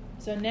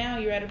 So now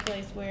you're at a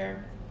place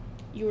where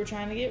you were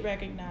trying to get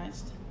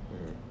recognized.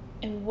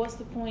 And what's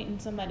the point in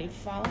somebody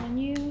following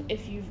you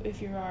if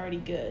you're already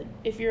good,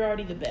 if you're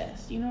already the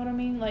best? You know what I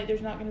mean?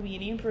 there's not going to be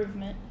any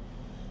improvement.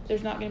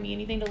 There's not going to be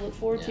anything to look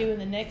forward to in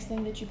the next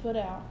thing that you put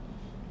out.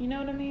 You know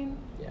what I mean?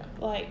 Yeah.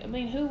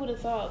 Who would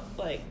have thought,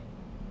 I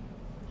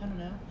don't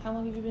know, how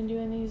long have you been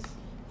doing these?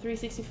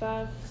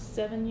 365,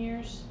 7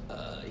 years?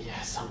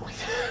 Yeah, something like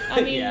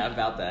that. Yeah,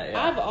 about that,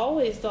 yeah. I've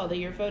always thought that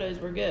your photos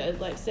were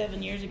good,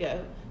 7 years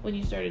ago when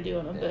you started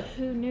doing them. Yeah. But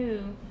who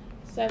knew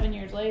 7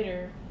 years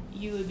later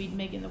you would be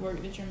making the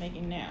work that you're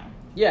making now?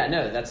 Yeah,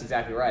 no, that's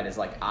exactly right. It's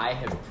I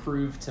have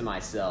proved to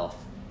myself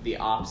the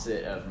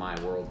opposite of my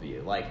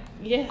worldview.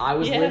 I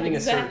was living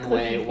a certain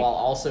way while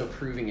also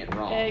proving it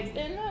wrong.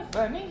 Isn't that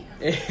funny?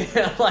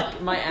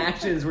 My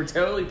actions were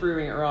totally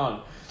proving it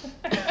wrong.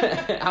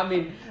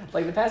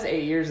 The past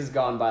 8 years has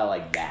gone by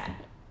like that.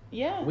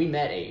 Yeah. We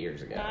met 8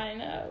 years ago. I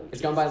know.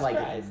 It's gone by like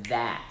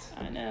that.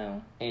 I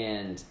know.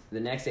 And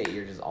the next 8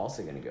 years is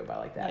also going to go by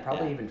like that.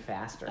 Probably even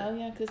faster. Oh,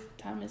 yeah, because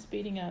time is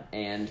speeding up.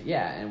 And,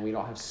 yeah, and we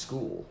don't have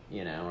school,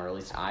 or at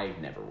least I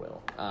never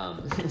will.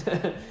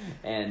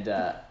 And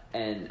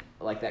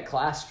that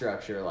class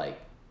structure,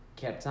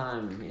 kept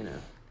time,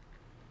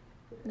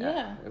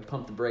 Yeah. It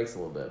pumped the brakes a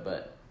little bit.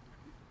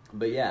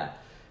 But yeah.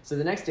 So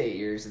the next 8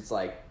 years, it's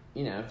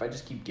if I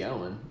just keep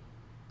going,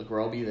 look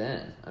where I'll be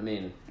then.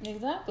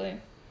 Exactly.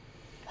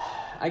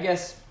 I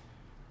guess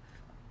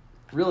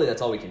really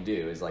that's all we can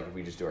do is if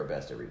we just do our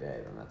best every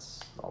day, then that's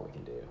all we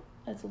can do.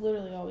 That's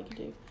literally all we can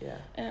do. Yeah.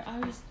 And I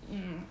was...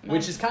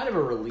 Which is kind of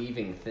a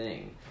relieving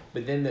thing.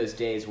 But then those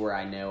days where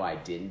I know I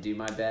didn't do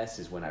my best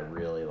is when I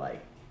really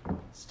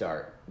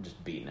start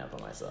just beating up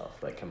on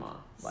myself. Come on.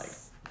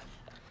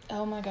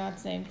 Oh my God,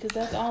 same. Because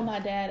that's all my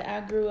dad...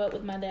 I grew up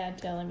with my dad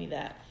telling me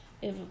that.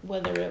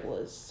 whether it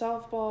was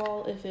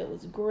softball, if it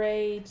was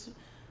grades,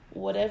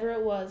 whatever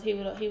it was, he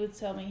would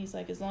tell me, he's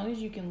like, as long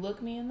as you can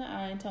look me in the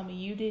eye and tell me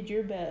you did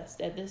your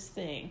best at this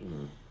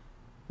thing,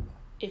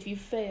 if you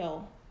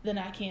fail,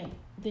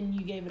 then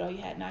you gave it all you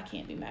had, and I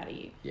can't be mad at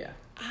you. Yeah.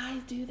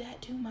 I do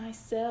that to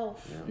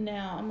myself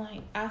now. I'm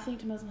like, I think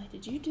to myself, like,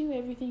 did you do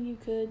everything you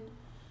could?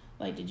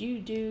 Like, did you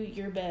do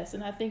your best?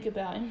 And I think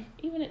about, and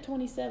even at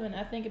 27,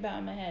 I think about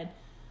in my head,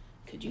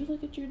 could you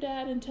look at your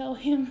dad and tell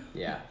him?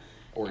 Yeah.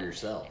 Or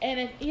yourself. And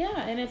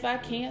if I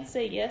can't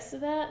say yes to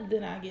that,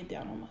 then I get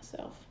down on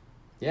myself.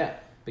 Yeah,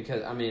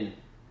 because, I mean,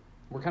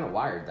 we're kind of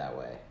wired that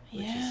way.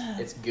 Which Yeah.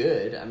 it's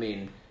good, I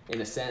mean,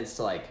 in a sense,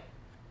 to, like,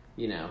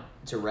 you know,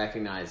 to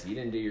recognize you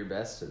didn't do your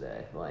best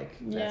today. Like,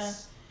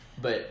 that's...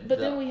 But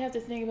then we have to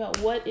think about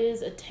what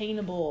is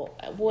attainable.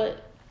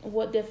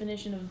 What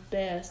definition of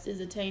best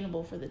is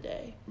attainable for the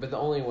day? But the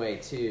only way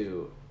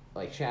to,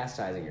 like,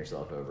 chastising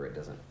yourself over it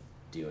doesn't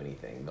do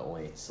anything. The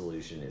only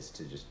solution is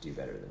to just do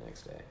better the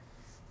next day.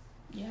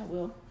 Yeah,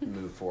 Will.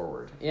 Move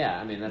forward. Yeah,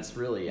 I mean, that's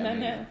really, I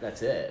mean,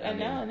 that's it. I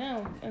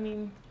know. I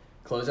mean...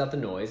 Close out the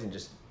noise and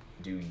just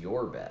do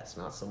your best,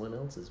 not someone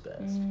else's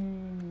best.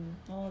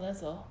 Oh,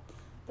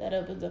 that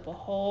opens up a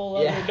whole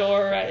other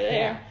door right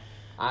there.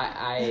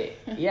 I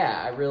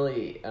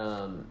really,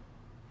 I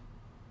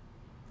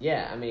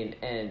mean,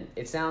 and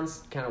it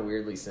sounds kind of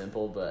weirdly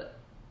simple, but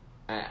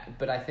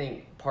I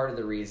think part of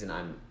the reason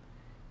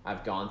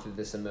I've gone through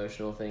this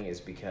emotional thing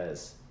is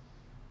because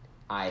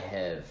I've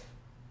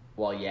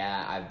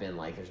been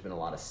like, there's been a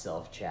lot of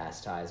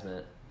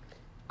self-chastisement.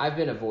 I've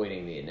been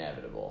avoiding the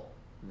inevitable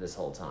this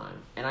whole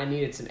time, and I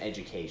needed some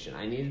education.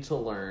 I needed to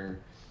learn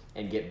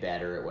and get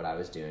better at what I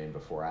was doing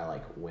before I,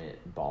 like,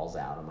 went balls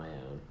out on my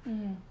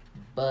own.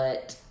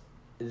 But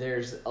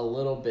there's a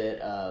little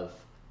bit of,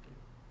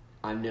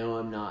 I know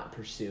I'm not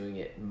pursuing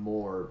it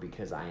more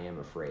because I am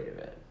afraid of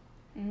it.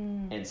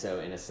 And so,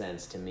 in a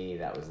sense, to me,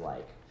 that was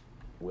like,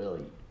 Will,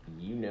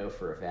 you know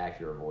for a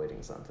fact you're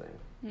avoiding something.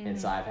 And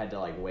so I've had to,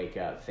 like, wake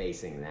up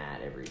facing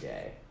that every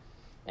day.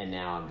 And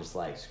now I'm just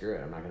like, screw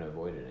it, I'm not going to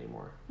avoid it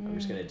anymore. I'm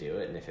just going to do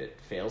it, and if it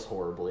fails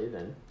horribly,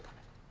 then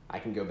I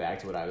can go back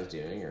to what I was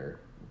doing or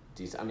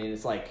do... I mean,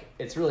 it's like,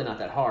 it's really not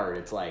that hard.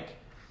 It's like,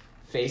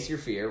 face your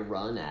fear,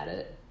 run at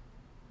it,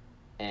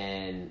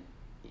 and...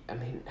 I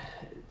mean,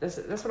 that's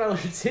what I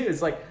learned too.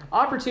 It's like,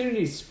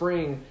 opportunities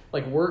spring,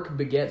 like, work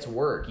begets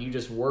work. You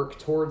just work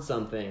towards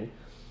something,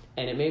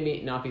 and it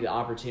may not be the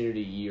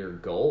opportunity your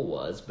goal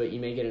was, but you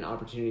may get an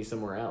opportunity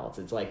somewhere else.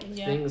 It's like,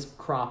 things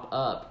crop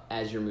up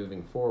as you're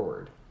moving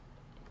forward.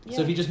 Yeah.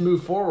 So if you just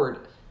move forward,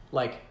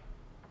 like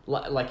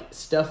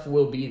stuff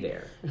will be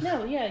there.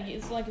 No, yeah,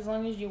 it's like, as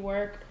long as you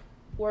work,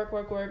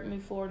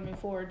 move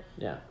forward.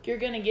 Yeah. You're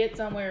going to get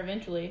somewhere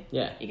eventually.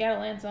 Yeah. You got to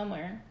land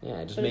somewhere.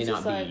 Yeah, it just may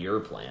not be your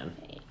plan.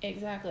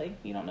 Exactly.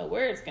 You don't know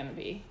where it's going to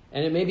be.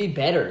 And it may be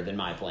better than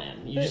my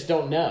plan. You just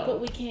don't know.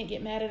 But we can't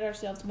get mad at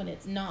ourselves when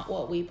it's not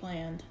what we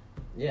planned.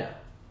 Yeah.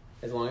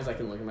 As long as I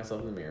can look at myself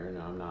in the mirror and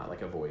I'm not,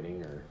 like,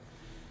 avoiding or...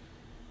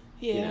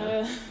 Yeah. You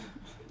know,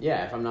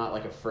 yeah, if I'm not,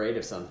 like, afraid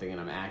of something and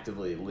I'm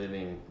actively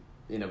living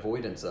in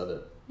avoidance of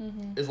it.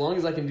 As long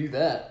as I can do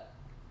that,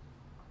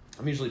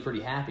 I'm usually pretty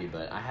happy,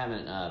 but I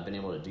haven't been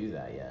able to do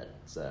that yet,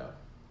 so...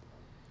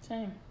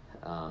 Same.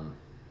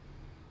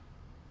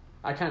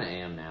 I kind of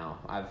am now.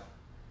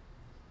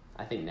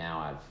 I think now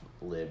I've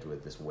lived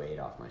with this weight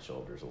off my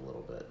shoulders a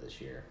little bit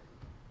this year,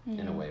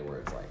 in a way where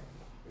it's like,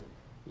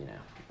 you know,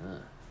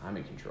 I'm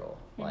in control.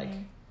 Like,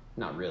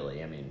 not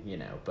really, I mean, you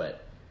know,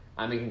 but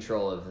I'm in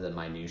control of the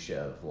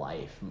minutia of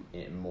life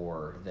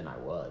more than I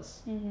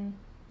was.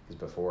 Because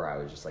before I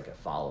was just like a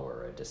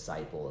follower, a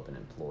disciple of an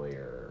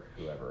employer or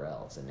whoever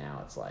else, and now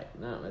it's like,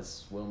 no,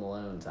 it's Will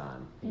Malone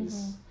time.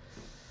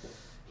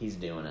 He's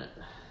doing it,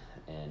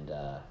 and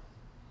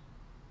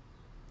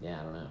yeah,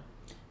 I don't know.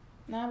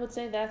 And I would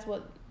say that's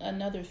what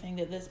another thing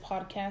that this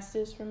podcast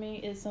is for me,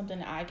 is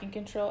something I can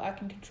control. I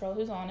can control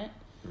who's on it.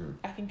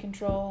 I can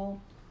control,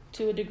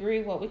 to a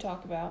degree, what we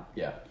talk about.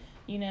 Yeah.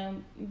 You know,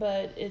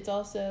 but it's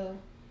also,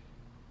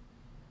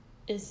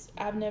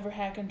 I've never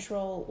had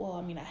control. Well,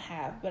 I mean, I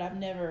have, but I've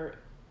never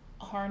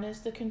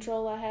harnessed the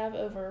control I have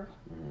over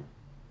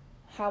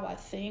how I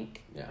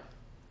think. Yeah.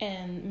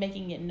 And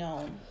making it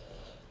known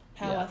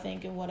how I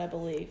think and what I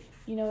believe.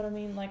 You know what I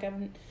mean? Like,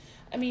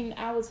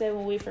 I would say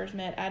when we first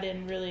met, I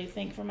didn't really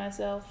think for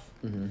myself.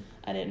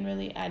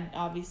 I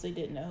obviously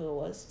didn't know who it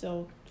was,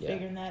 still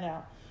figuring that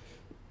out.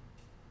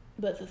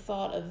 But the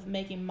thought of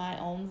making my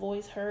own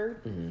voice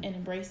heard and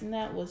embracing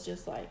that was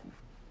just like,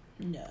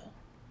 no.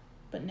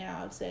 But now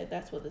I would say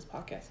that's what this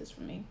podcast is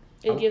for me.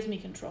 It gives me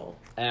control.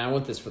 And I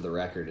want this for the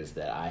record, is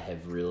that I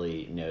have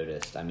really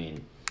noticed, I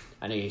mean,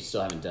 I know you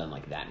still haven't done,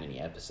 like, that many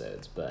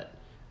episodes, but,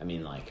 I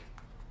mean, like,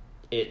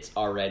 it's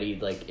already,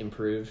 like,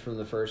 improved from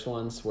the first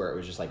ones where it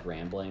was just, like,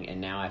 rambling,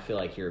 and now I feel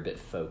like you're a bit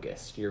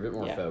focused. You're a bit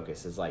more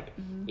focused. It's like,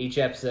 each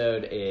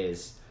episode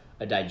is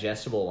a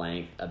digestible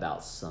length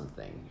about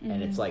something,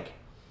 and it's like,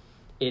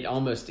 it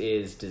almost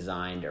is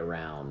designed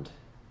around,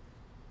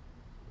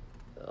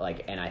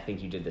 like, and I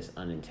think you did this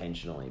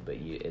unintentionally, but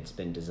it's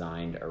been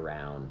designed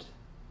around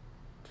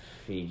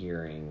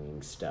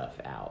figuring stuff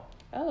out.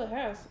 Oh, it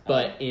has.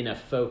 But in a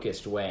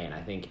focused way, and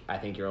I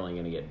think you're only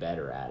going to get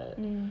better at it.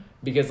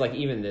 Because, like,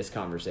 even this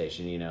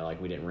conversation, you know,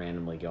 like, we didn't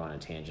randomly go on a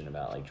tangent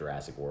about, like,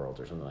 Jurassic World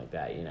or something like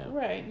that, you know?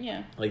 Right,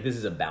 yeah. Like, this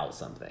is about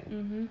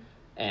something.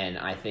 And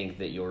I think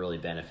that you'll really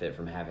benefit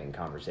from having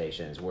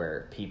conversations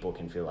where people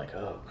can feel like,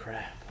 oh,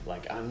 crap,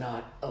 like, I'm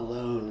not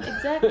alone.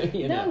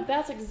 Exactly. No,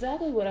 that's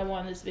exactly what I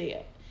wanted this to be.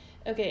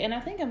 Okay, and I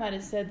think I might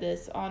have said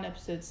this on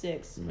episode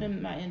 6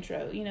 in my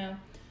intro, you know.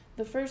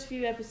 The first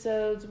few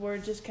episodes were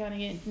just kind of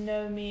getting to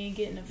know me,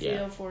 getting a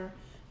feel for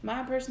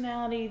my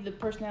personality, the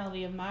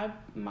personality of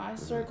my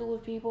circle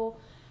of people.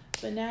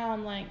 But now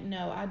I'm like,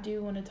 no, I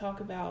do want to talk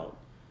about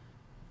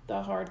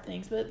the hard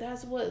things. But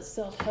that's what the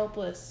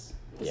Self-Helpless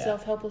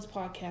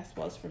podcast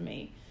was for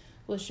me.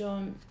 Was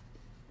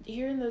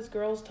hearing those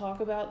girls talk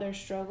about their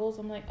struggles.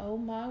 I'm like, oh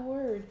my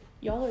word,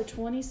 y'all are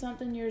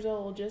 20-something years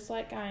old, just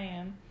like I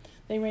am.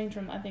 They range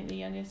from, I think the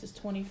youngest is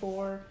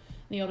 24.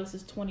 The oldest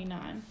is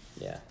 29.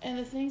 Yeah. And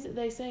the things that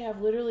they say,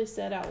 I've literally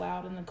said out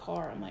loud in the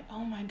car. I'm like,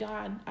 oh my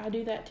God, I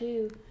do that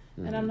too.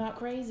 And I'm not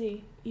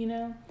crazy, you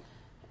know?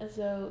 And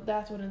so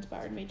that's what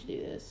inspired me to do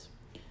this.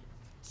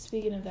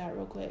 Speaking of that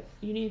real quick,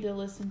 you need to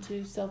listen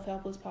to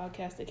Self-Helpless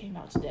podcast that came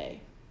out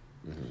today.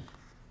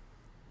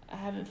 I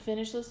haven't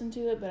finished listening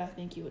to it, but I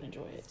think you would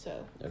enjoy it.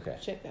 So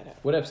check that out.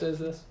 What episode is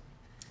this?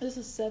 This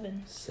is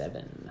 7.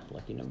 7.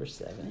 Lucky number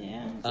 7.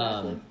 Yeah,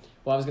 exactly.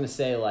 Well, I was going to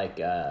say, like,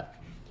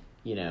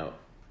 you know,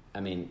 I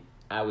mean,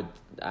 I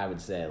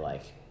would say,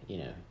 like, you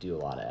know, do a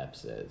lot of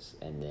episodes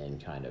and then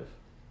kind of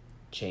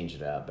change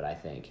it up. But I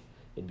think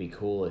it'd be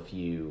cool if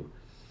you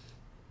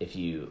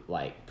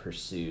like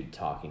pursued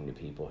talking to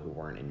people who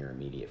weren't in your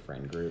immediate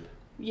friend group.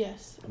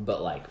 Yes.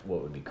 But, like,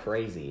 what would be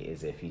crazy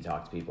is if you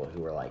talk to people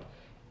who were, like,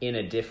 in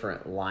a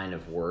different line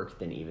of work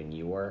than even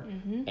you were,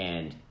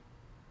 and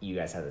you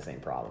guys have the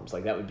same problems.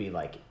 Like, that would be,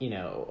 like, you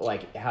know,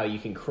 like how you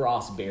can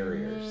cross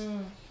barriers.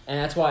 And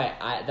that's why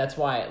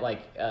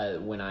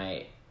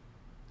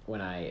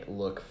when I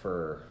look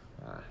for,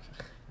 I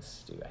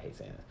hate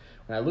saying this.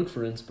 When I look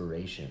for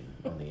inspiration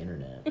on the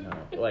internet,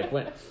 like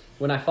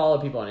when I follow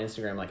people on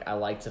Instagram, like, I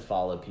like to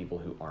follow people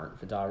who aren't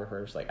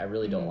photographers. Like, I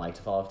really don't like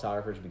to follow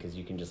photographers because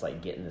you can just,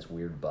 like, get in this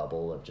weird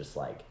bubble of just,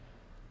 like,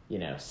 you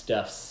know,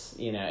 stuff's,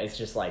 you know, it's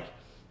just like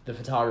the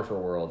photographer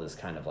world is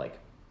kind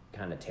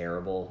of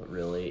terrible,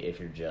 really, if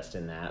you're just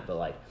in that. But,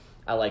 like,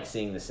 I like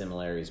seeing the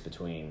similarities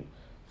between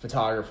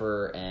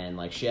photographer and,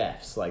 like,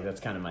 chefs. Like,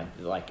 that's kind of my,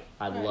 like,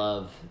 I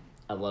love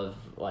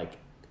like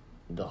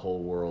the whole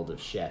world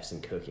of chefs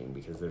and cooking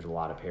because there's a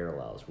lot of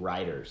parallels.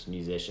 Writers,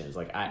 musicians,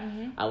 like,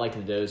 I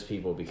like those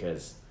people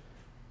because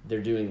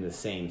they're doing the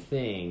same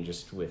thing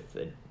just with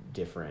a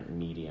different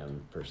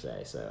medium per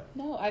se. So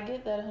no, I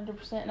get that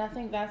 100%, and I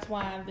think that's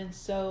why I've been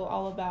so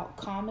all about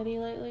comedy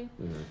lately,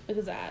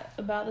 because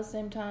about the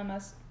same time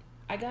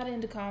I got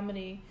into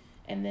comedy,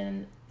 and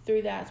then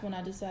through that's when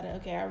I decided,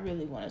 okay, I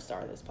really want to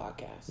start this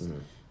podcast.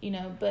 You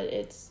know, but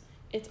it's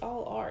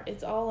all art.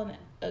 It's all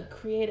a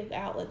creative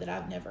outlet that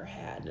I've never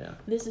had. Yeah.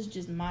 This is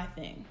just my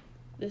thing.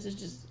 This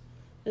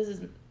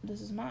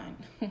is mine.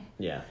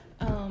 Yeah.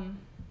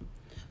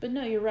 But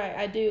no, you're right.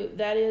 I do.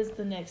 That is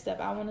the next step.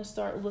 I want to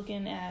start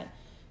looking at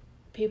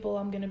people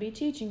I'm going to be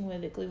teaching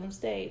with at Cleveland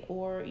State,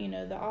 or, you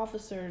know, the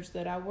officers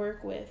that I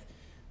work with.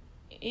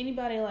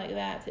 Anybody like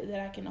that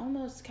I can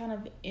almost kind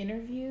of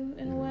interview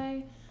in a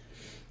way.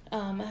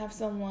 I have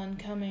someone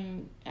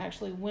coming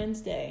actually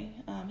Wednesday.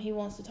 He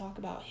wants to talk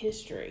about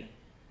history.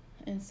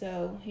 And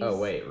so he's... Oh,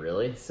 wait,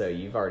 really? So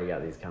you've already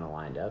got these kind of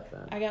lined up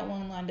then? I got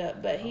one lined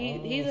up, but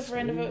he's a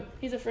friend of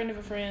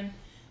a friend.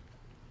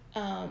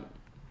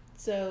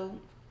 So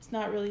it's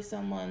not really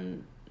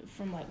someone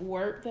from, like,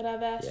 work that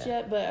I've asked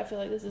yet, but I feel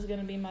like this is going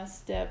to be my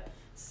step.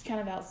 It's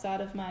kind of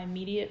outside of my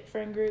immediate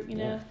friend group, you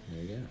know?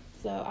 There you go.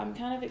 So I'm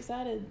kind of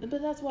excited,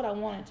 but that's what I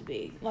want it to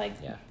be. Like,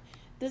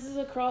 this is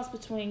a cross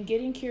between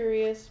Getting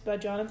Curious by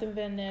Jonathan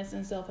Van Ness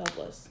and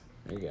Self-Helpless.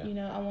 There you go. You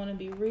know, I want to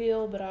be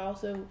real, but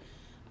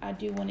I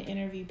do want to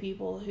interview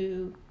people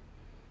who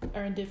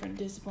are in different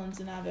disciplines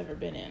than I've ever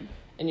been in.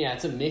 And yeah,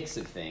 it's a mix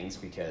of things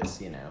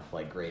because, you know,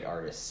 like, great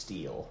artists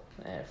steal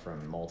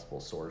from multiple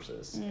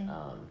sources.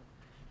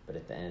 But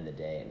at the end of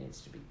the day, it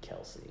needs to be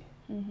Kelsey.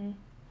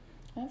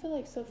 I feel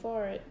like so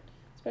far,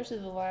 especially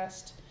the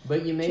last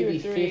But you may be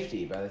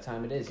 50 by the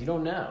time it is. You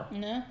don't know.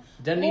 No.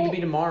 It doesn't need to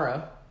be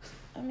tomorrow.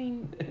 I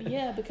mean,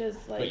 yeah, because,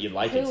 like, but you'd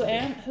like who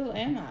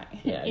am I?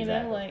 Yeah, you exactly.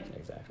 know, like...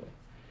 Exactly.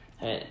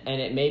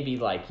 And it may be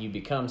like you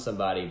become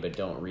somebody but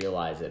don't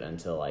realize it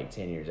until, like,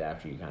 10 years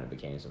after you kind of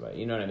became somebody.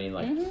 You know what I mean?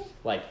 Like,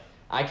 like,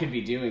 I could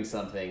be doing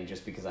something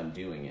just because I'm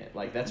doing it.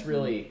 Like, that's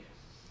really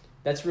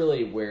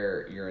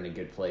where you're in a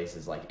good place,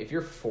 is, like, if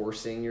you're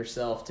forcing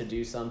yourself to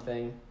do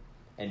something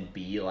and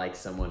be like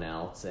someone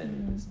else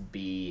and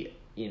be,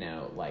 you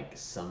know, like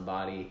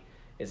somebody,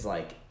 is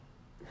like,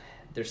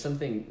 there's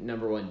something,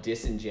 number one,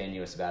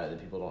 disingenuous about it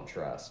that people don't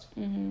trust.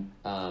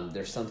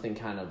 There's something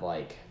kind of,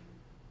 like,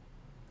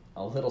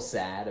 a little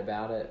sad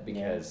about it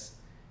because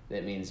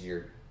that means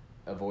you're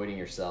avoiding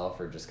yourself,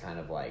 or just kind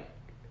of, like,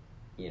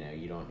 you know,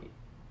 you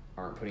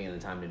aren't putting in the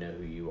time to know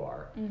who you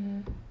are.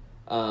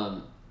 Mm-hmm.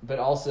 But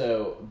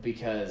also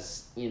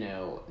because, you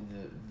know,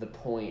 the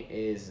point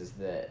is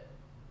that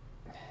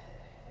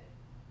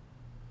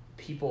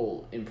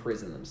people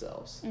imprison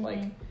themselves. Mm-hmm. Like,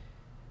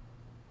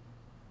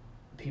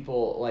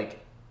 people like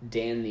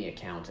Dan the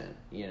accountant,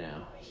 you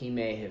know, he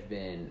may have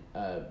been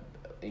a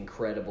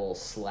incredible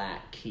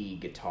slack key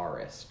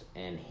guitarist,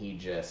 and he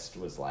just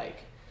was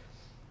like,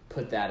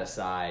 put that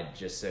aside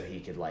just so he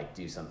could like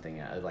do something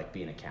like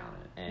be an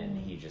accountant. And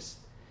he just,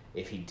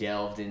 if he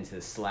delved into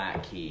the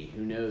slack key,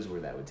 who knows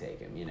where that would take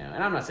him, you know.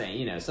 And I'm not saying,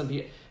 you know, some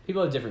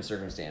people have different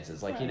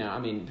circumstances, like, you know, I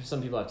mean,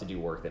 some people have to do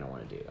work they don't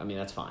want to do. I mean,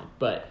 that's fine,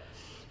 but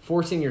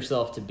forcing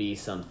yourself to be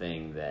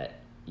something that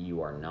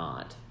you are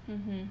not,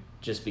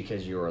 just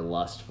because you are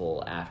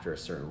lustful after a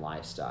certain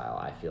lifestyle,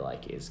 I feel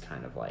like is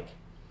kind of like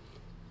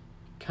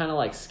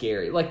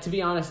scary. Like, to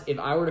be honest, if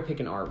I were to pick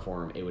an art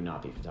form, it would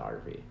not be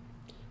photography.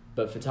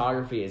 But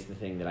photography is the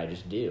thing that I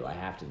just do. I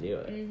have to do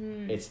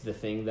it. It's the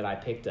thing that I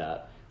picked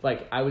up.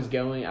 Like, I was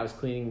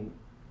cleaning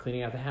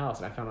out the house,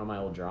 and I found all my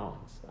old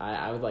drawings.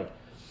 I was like,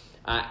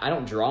 I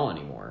don't draw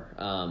anymore.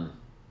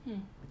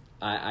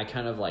 I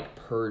kind of like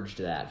purged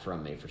that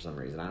from me for some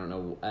reason. I don't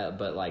know,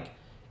 but like,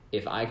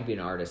 if I could be an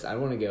artist, I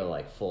want to go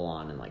like full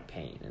on and like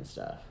paint and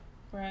stuff.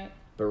 Right.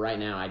 But right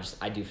now,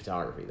 I do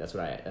photography. That's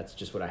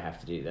just what I have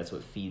to do. That's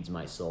what feeds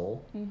my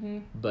soul.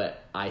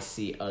 But I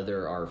see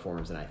other art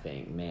forms, and I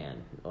think,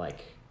 man,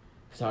 like,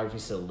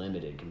 photography's so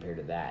limited compared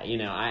to that. You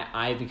know,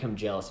 I become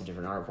jealous of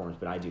different art forms,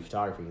 but I do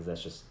photography because I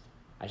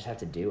just have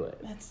to do it.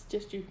 That's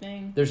just your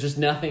thing. There's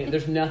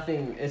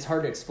nothing, it's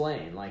hard to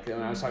explain. Like,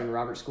 when I was talking to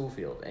Robert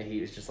Schoolfield, and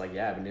he was just like,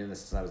 yeah, I've been doing this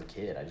since I was a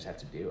kid. I just have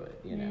to do it,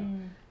 you know.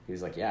 He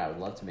was like, yeah, I would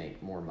love to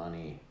make more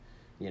money,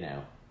 you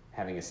know,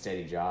 having a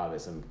steady job at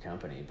some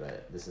company,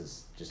 but this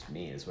is just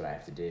me. This is what I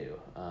have to do.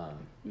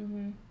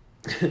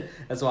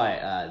 That's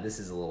why this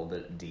is a little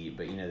bit deep,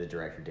 but you know the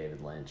director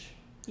David Lynch?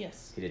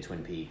 Yes. He did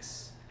Twin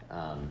Peaks.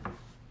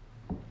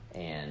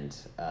 And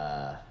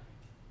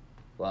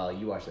well,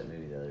 you watched that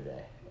movie the other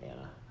day,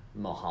 Anna.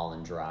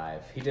 Mulholland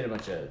Drive. He did a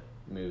bunch of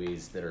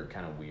movies that are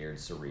kind of weird,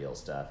 surreal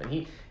stuff, and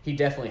he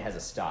definitely has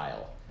a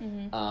style.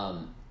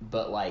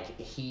 But like,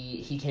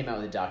 he came out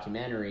with a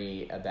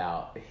documentary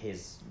about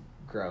his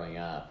growing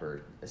up,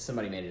 or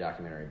somebody made a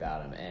documentary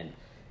about him, and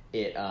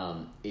it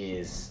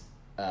is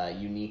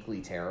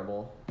uniquely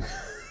terrible.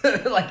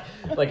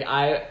 like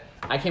I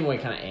came away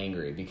kind of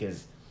angry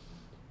because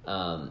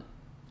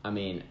I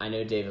mean, I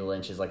know David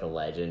Lynch is like a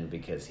legend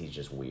because he's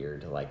just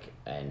weird, like,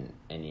 and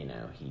you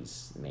know,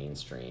 he's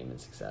mainstream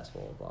and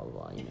successful, blah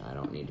blah blah. You know, I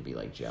don't need to be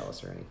like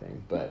jealous or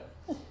anything, but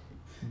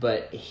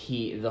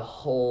the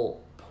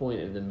whole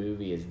point of the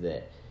movie is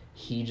that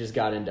he just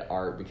got into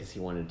art because he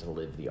wanted to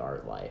live the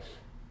art life.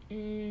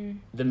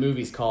 The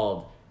movie's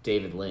called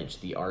David Lynch,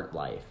 The Art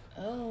Life.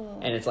 Oh.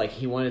 And it's like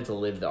he wanted to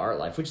live the art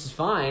life, which is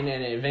fine,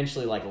 and it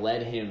eventually like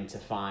led him to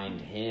find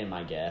him,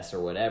 I guess, or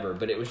whatever.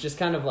 But it was just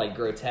kind of like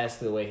grotesque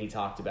the way he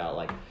talked about,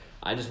 like,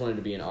 I just wanted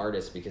to be an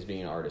artist because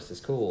being an artist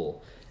is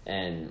cool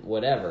and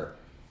whatever.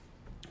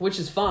 Which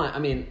is fine. I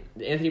mean,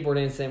 Anthony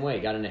Bourdain the same way.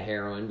 Got into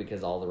heroin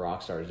because all the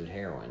rock stars did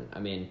heroin. I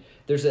mean,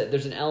 there's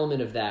an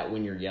element of that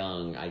when you're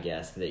young, I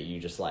guess, that you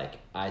just like,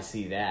 I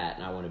see that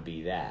and I want to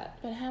be that.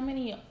 But how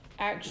many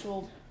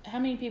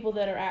people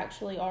that are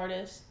actually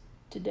artists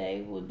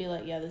today would be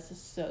like, yeah, this is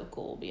so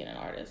cool being an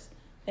artist?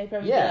 They'd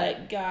probably be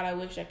like, God, I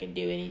wish I could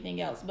do anything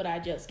else, but I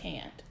just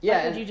can't. Yeah.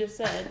 Like what you just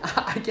said.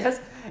 I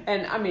guess,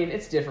 and I mean,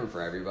 it's different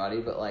for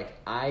everybody, but like,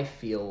 I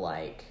feel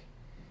like,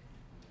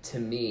 to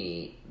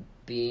me,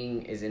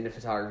 being as into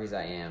photography as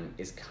I am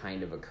is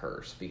kind of a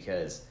curse,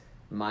 because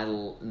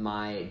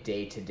my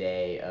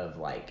day-to-day of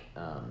like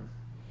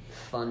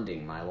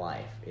funding my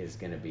life is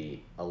going to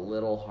be a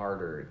little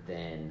harder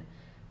than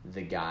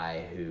the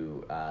guy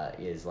who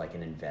is like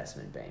an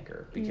investment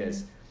banker,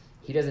 because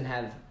he doesn't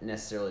have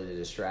necessarily the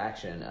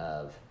distraction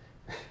of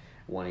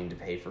wanting to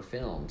pay for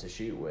film to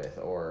shoot with,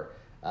 or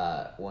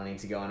wanting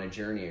to go on a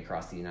journey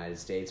across the United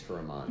States for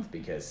a month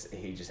because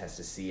he just has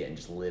to see it and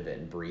just live it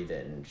and breathe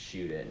it and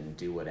shoot it and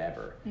do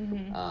whatever.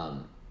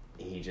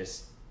 He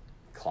just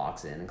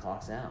clocks in and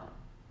clocks out.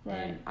 Right.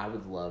 And I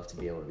would love to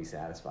be able to be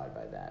satisfied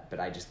by that,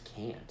 but I just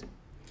can't.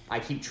 I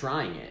keep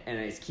trying it, and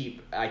it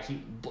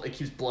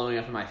keeps blowing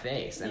up in my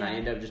face, and I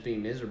end up just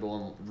being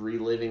miserable and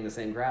reliving the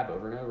same crap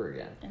over and over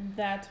again. And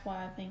that's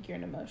why I think you're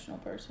an emotional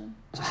person.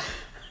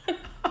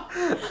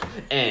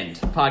 End.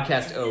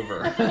 Podcast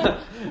over.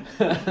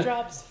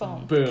 Drops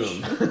phone.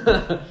 Boom.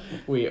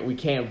 we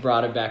can't have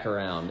brought it back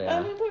around. Yeah.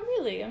 I mean, but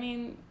really, I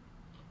mean,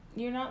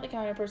 you're not the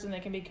kind of person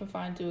that can be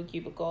confined to a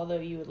cubicle, although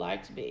you would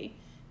like to be,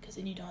 because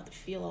then you don't have to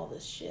feel all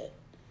this shit.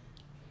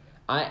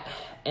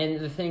 And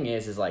the thing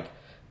is like,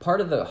 part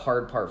of the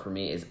hard part for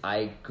me is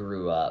I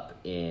grew up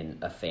in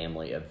a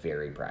family of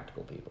very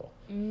practical people.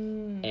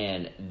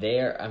 And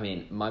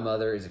my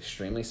mother is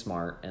extremely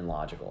smart and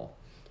logical.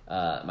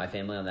 My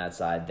family on that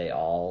side, they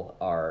all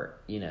are,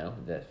 you know,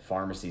 the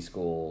pharmacy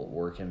school,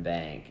 work in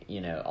bank,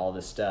 you know, all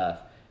this stuff.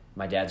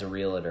 My dad's a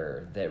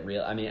realtor.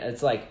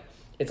 It's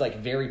it's like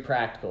very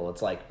practical.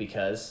 It's like,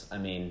 because, I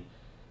mean,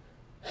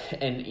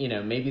 and, you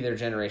know, maybe their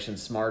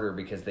generation's smarter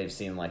because they've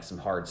seen like some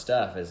hard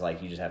stuff, is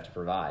like, you just have to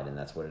provide, and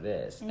that's what it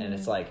is. Mm-hmm. And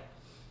it's like,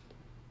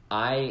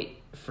 I,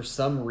 for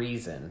some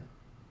reason,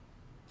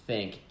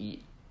 think,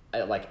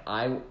 like,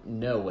 I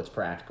know what's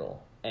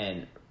practical,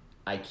 and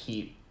I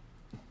keep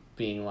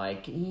being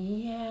like,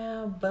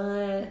 yeah,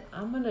 but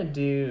I'm gonna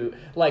do,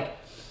 like,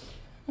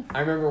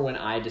 I remember when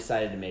I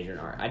decided to major in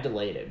art, I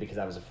delayed it because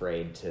I was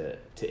afraid to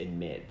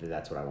admit that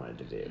that's what I wanted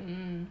to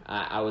do.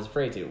 I was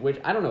afraid to, which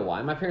I don't know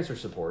why. My parents were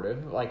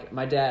supportive. Like,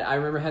 my dad, I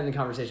remember having the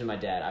conversation with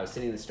my dad. I was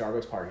sitting in the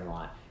Starbucks parking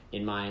lot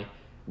in my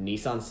my 02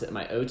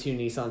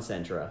 Nissan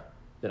Sentra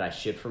that I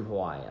shipped from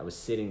Hawaii. I was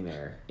sitting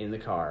there in the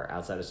car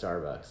outside of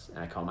Starbucks, and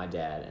I called my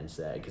dad and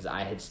said, because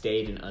I had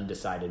stayed an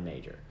undecided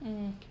major.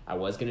 I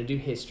was going to do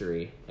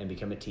history and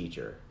become a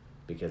teacher,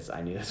 because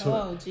I knew that's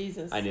what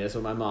Jesus. I knew that's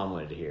what my mom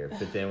wanted to hear.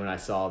 But then when I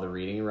saw the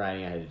reading and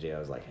writing I had to do, I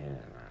was like,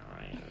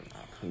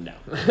 no,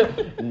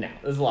 no,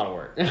 this is a lot of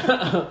work.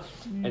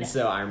 And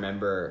so I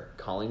remember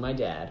calling my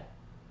dad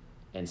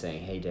and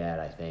saying, hey, Dad,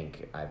 I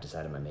think I've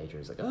decided my major.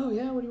 He's like, oh,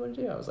 yeah, what do you want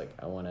to do? I was like,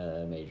 I want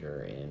to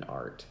major in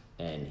art.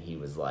 And he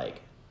was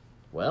like,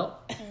 well,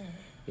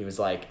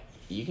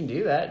 you can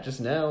do that. Just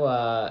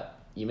know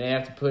you may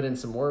have to put in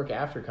some work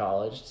after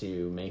college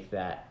to make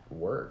that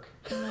work.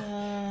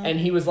 And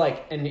he was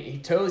like, and he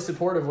totally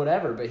supportive,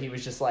 whatever, but he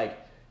was just like,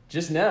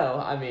 just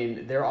know, I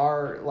mean, there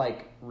are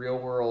like real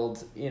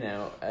world, you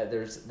know,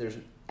 there's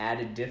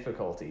added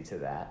difficulty to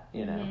that,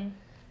 you know,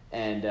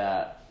 and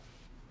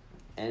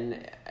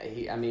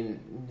he, I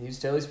mean, he's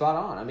totally spot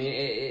on. I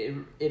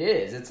mean, it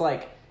is. It's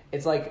like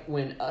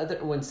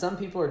when some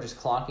people are just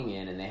clocking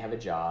in and they have a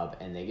job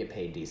and they get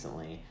paid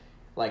decently,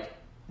 like,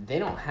 they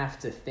don't have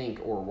to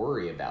think or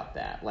worry about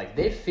that. Like,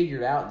 they've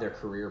figured out their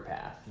career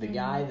path. The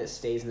guy that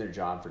stays in their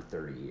job for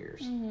 30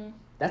 years,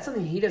 that's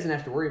something he doesn't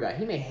have to worry about.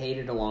 He may hate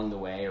it along the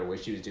way or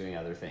wish he was doing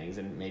other things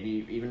and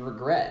maybe even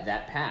regret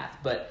that path.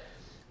 But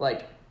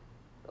like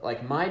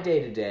my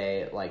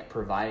day-to-day, like,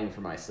 providing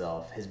for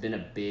myself has been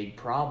a big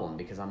problem,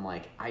 because I'm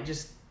like,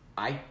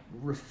 I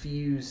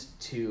refuse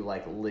to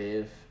like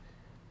live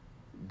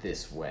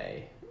this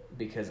way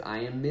because I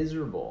am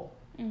miserable.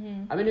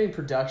 I've been doing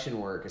production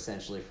work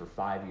essentially for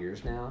 5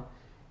 years now,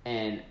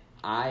 and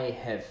I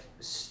have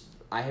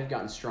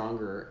gotten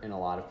stronger in a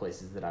lot of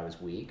places that I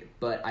was weak,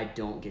 but I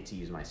don't get to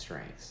use my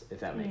strengths, if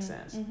that makes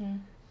sense.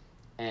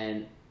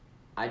 And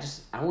I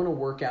want to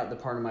work out the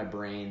part of my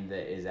brain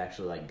that is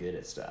actually like good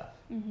at stuff.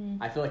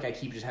 I feel like I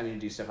keep just having to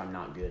do stuff I'm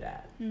not good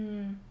at,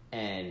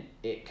 and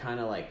it kind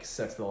of like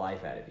sucks the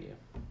life out of you.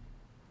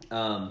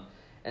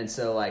 And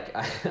so, like,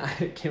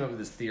 I came up with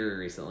this theory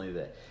recently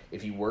that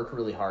if you work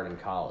really hard in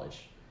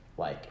college,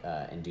 like,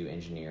 and do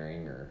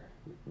engineering or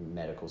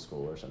medical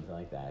school or something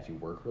like that, if you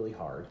work really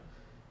hard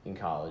in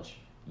college,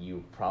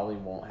 you probably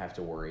won't have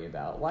to worry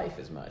about life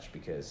as much,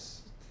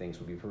 because things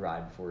will be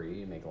provided for you,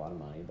 you make a lot of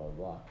money, blah,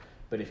 blah, blah.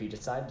 But if you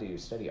decide to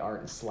study art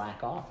and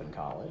slack off in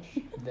college,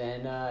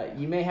 then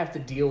you may have to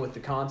deal with the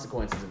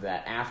consequences of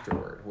that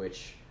afterward,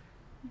 which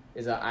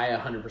is, I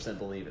 100%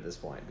 believe at this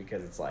point,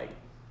 because it's like,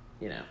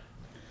 you know.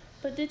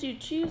 But did you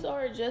choose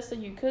art just so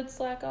you could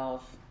slack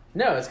off?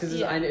 No, it's because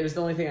it was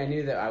the only thing I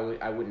knew that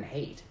I wouldn't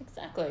hate.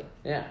 Exactly.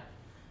 Yeah.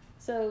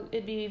 So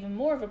it'd be even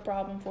more of a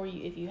problem for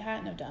you if you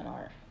hadn't have done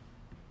art.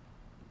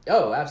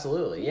 Oh,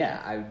 absolutely. Yeah,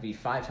 I would be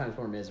 5 times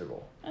more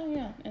miserable. Oh,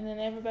 yeah. And then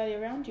everybody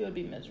around you would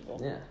be miserable.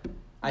 Yeah.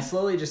 I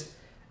slowly just...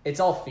 It's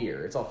all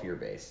fear. It's all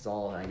fear-based. It's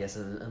all, I guess,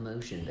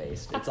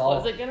 emotion-based. It's all... I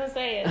wasn't going to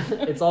say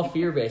it. It's all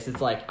fear-based. It's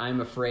like, I'm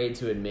afraid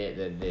to admit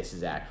that this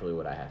is actually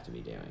what I have to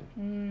be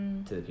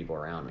doing to the people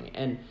around me.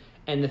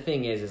 And the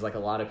thing is like, a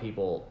lot of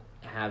people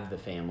have the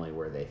family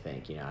where they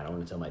think, you know, I don't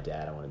want to tell my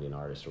dad I want to be an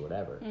artist or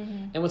whatever.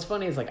 And what's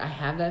funny is, like, I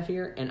have that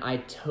fear, and I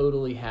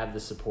totally have the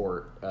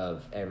support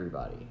of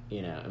everybody,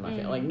 you know, in my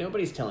family. Like,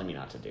 nobody's telling me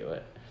not to do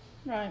it.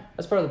 Right.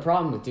 That's part of the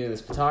problem with doing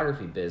this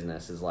photography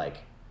business, is like,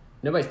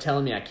 nobody's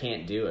telling me I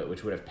can't do it,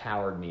 which would have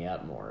powered me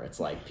up more. It's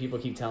like, people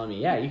keep telling me,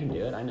 yeah, you can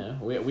do it. I know.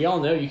 We all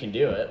know you can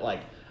do it.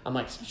 Like, I'm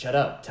like, shut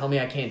up. Tell me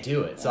I can't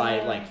do it. So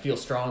I, like, feel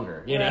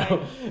stronger, you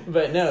know?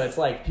 But no, it's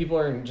like, people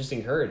are just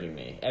encouraging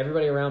me.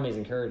 Everybody around me is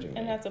encouraging me.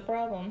 And that's a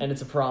problem. And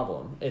it's a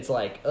problem. It's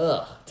like,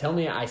 ugh, tell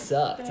me I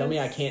suck. Tell me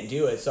I can't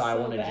do it, so I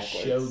want to just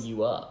show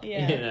you up, you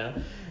know?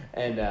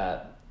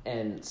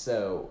 And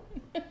so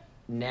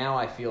now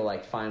I feel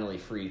like finally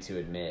free to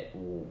admit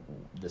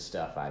the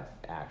stuff I've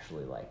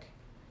actually, like,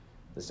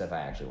 the stuff I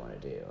actually want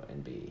to do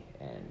and be.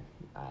 And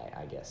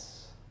I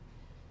guess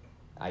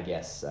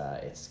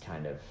it's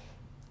kind of,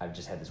 I've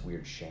just had this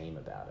weird shame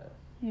about it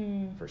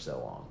for so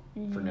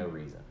long, for no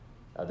reason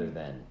other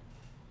than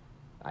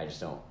I just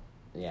don't.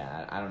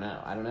 Yeah, I don't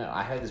know.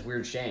 I had this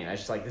weird shame. I was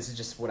just like, this is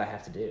just what I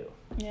have to do.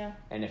 Yeah.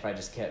 And if I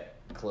just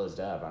kept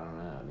closed up, I don't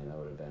know. I mean, that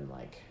would have been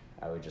like,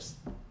 I would just.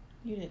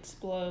 You'd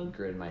explode.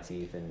 Grit my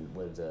teeth and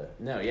lived a.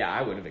 No, yeah,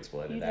 I would have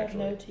exploded. You'd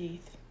actually. have no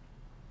teeth.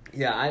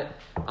 Yeah,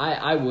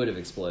 I would have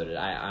exploded.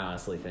 I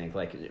honestly think,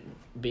 like,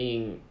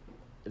 being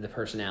the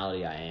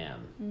personality I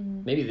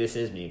am, maybe this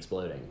is me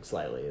exploding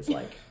slightly. It's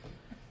like,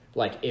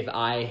 like if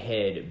I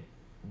had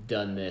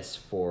done this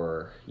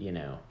for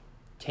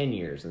 10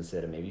 years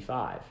instead of maybe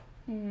 5.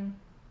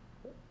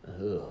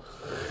 Ugh.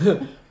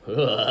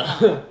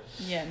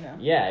 Yeah, no.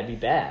 Yeah, it'd be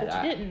bad.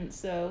 But you didn't,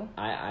 so.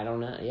 I don't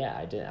know. Yeah,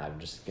 I did. I'm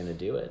just gonna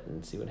do it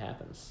and see what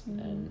happens.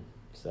 And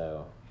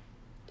so,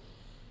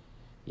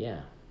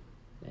 yeah.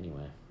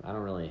 Anyway, I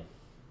don't really.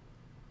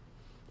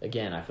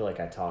 Again, I feel like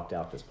I talked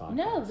out this podcast.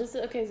 No, this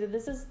is okay. So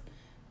this is.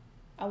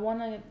 I want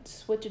to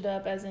switch it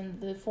up, as in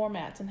the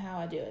formats and how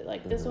I do it.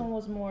 Like this one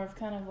was more of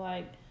kind of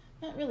like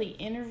not really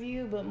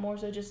interview, but more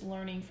so just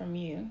learning from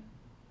you.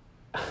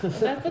 But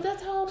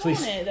that's how I want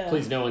it, though.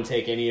 Please, no one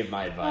take any of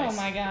my advice. Oh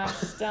my gosh!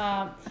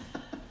 Stop.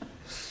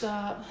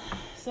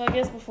 So I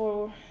guess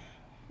before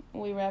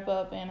we wrap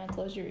up, Anna,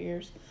 close your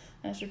ears.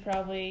 I should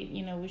probably,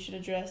 we should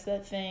address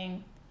that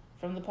thing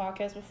from the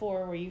podcast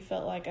before where you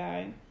felt like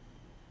I,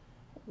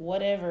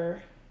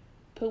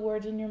 put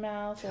words in your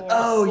mouth or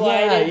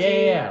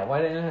yeah.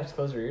 Why didn't I have to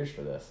close your ears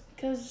for this?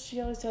 Because she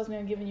always tells me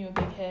I'm giving you a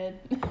big head.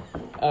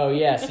 Oh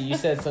yeah, so you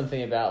said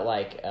something about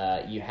like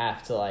you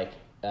have to like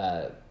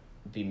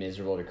be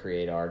miserable to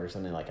create art or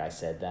something. Like I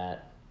said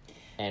that,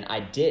 and I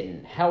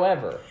didn't.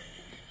 However,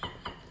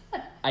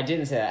 I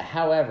didn't say that.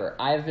 However,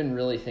 I've been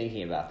really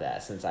thinking about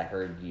that since I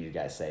heard you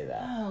guys say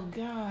that. Oh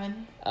God.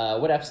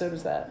 What episode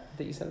was that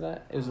you said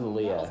that? It was with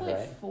Leah, that was like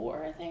right?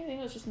 4, I think. I think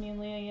it was just me and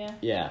Leah. Yeah.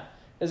 Yeah.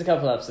 It was a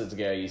couple episodes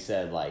ago. You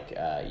said like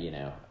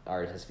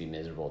art has to be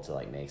miserable to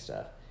like make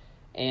stuff,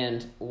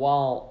 and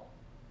while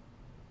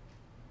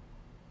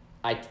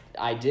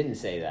I didn't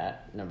say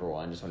that, number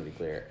one, just want to be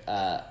clear.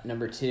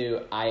 Number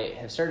two, I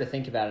have started to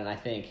think about it, and I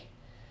think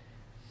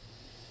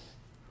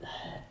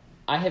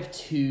I have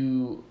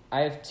two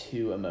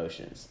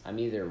emotions. I'm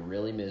either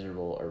really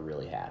miserable or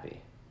really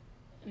happy.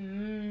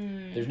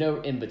 There's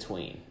no in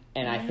between.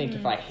 And I think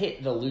if I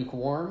hit the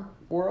lukewarm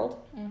world,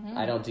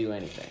 I don't do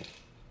anything.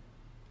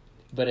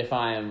 But if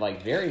I am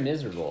like very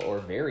miserable or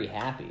very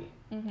happy,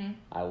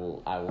 I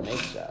will make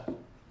stuff.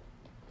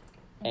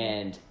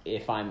 And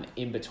if I'm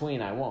in between,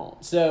 I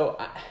won't.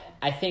 So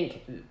I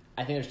think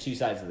there's two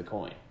sides of the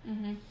coin.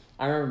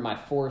 I remember my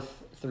 4th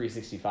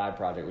 365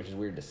 project, which is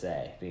weird to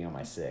say, being on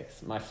my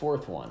 6th. My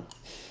 4th one,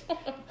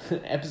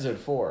 episode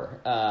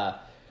 4,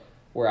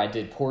 where I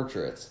did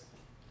portraits.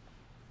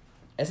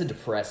 It's a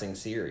depressing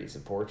series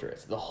of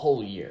portraits, the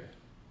whole year.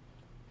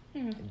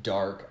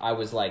 Dark. I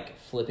was like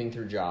flipping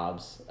through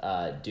jobs,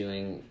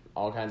 doing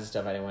all kinds of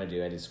stuff I didn't want to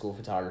do. I did school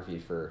photography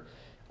for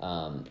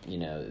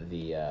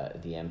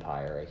the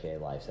Empire, aka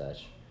Life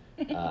Touch.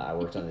 I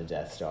worked on the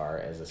Death Star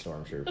as a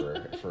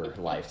stormtrooper for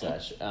Life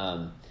Touch.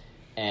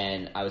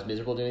 And I was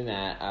miserable doing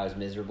that. I was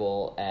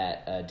miserable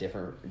at a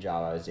different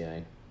job I was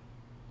doing.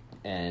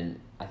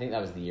 And I think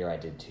that was the year I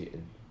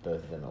did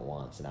both of them at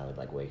once. And I would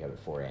like wake up at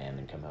 4 a.m.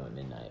 and come home at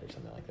midnight or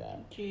something like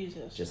that.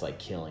 Jesus. Just like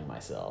killing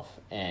myself.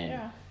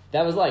 And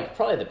that was like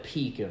probably the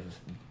peak of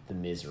the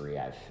misery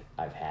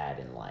I've had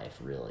in life,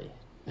 really.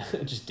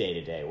 Just day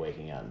to day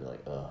waking up and be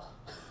like, ugh.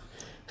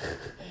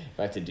 If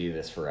I have to do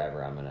this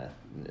forever,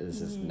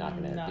 this is not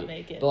gonna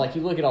make it. But like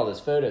you look at all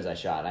those photos I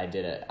shot,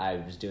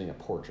 I was doing a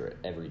portrait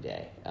every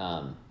day,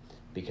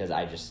 because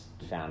I just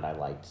found I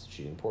liked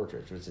shooting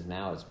portraits, which is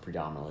now is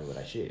predominantly what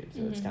I shoot.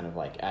 So it's kind of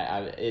like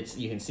it's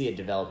you can see it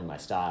developing my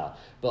style,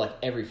 but like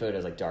every photo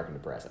is like dark and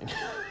depressing.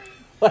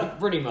 Like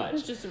pretty much.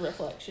 It's just a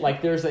reflection.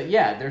 Like there's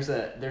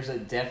a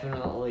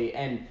definitely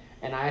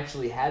and I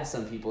actually had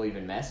some people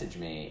even message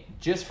me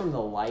just from the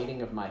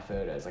lighting of my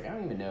photos. Like, I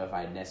don't even know if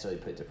I necessarily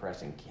put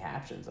depressing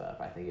captions up.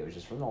 I think it was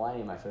just from the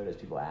lighting of my photos.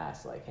 People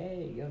asked, like,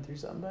 hey, you going through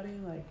something, buddy?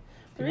 Like,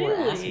 people were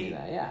asking me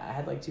that. Yeah, I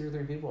had like 2 or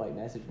 3 people like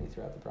message me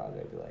throughout the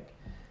project. Be like,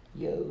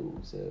 yo,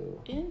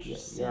 so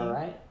interesting. You all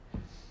right?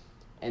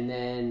 And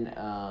then,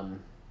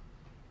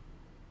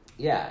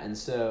 and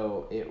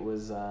so it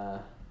was,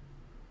 so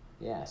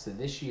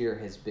this year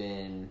has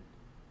been,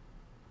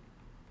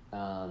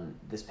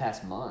 this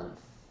past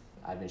month,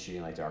 I've been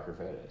shooting like darker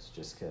photos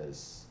just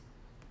because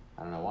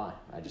I don't know why.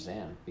 I just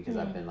am because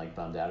I've been like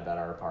bummed out about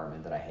our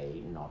apartment that I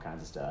hate and all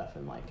kinds of stuff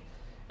and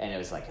it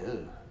was like,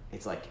 ooh,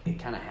 it's like it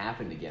kind of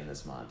happened again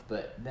this month.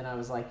 But then I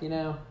was like,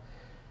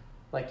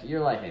 like your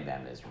life ain't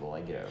that miserable.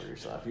 Like get over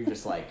yourself. You're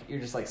just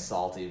like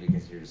salty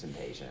because you're just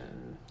impatient.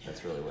 And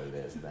that's really what it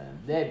is then.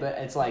 But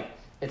it's like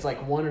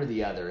one or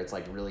the other. It's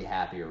like really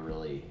happy or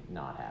really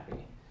not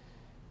happy.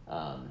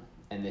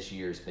 And this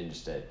year's been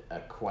just a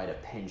quite a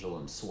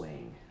pendulum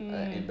swing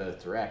in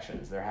both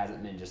directions. There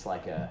hasn't been just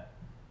like a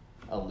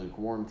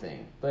lukewarm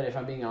thing. But if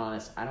I'm being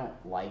honest, I don't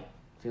like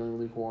feeling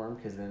lukewarm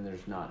because then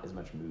there's not as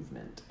much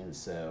movement. And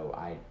so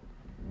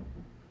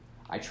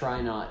I try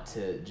not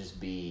to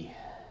just be,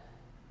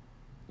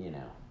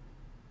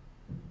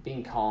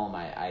 being calm.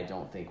 I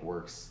don't think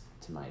works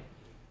to my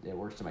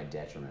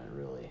detriment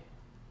really.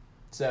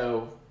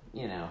 So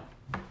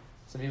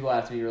some people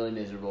have to be really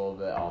miserable,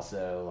 but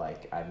also,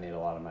 like, I've made a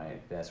lot of my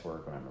best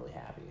work when I'm really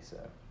happy, so.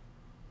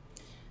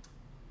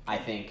 I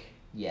think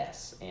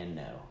yes and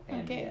no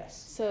and yes.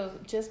 So,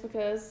 just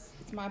because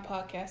it's my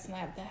podcast and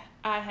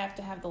I have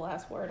to have the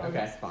last word on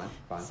this. Okay,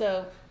 fine.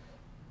 So,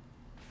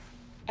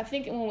 I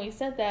think when we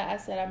said that, I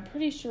said, I'm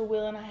pretty sure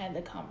Will and I had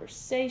the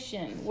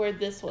conversation where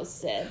this was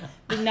said.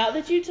 Not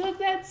that you took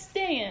that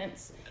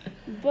stance,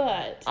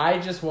 but... I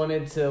just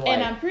wanted to, like...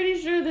 And I'm pretty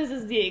sure this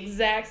is the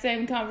exact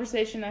same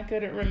conversation I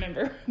couldn't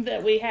remember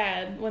that we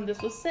had when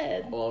this was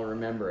said. Well, I'll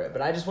remember it.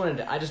 But I just wanted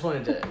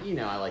to, you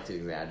know, I like to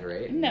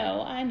exaggerate.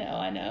 No, I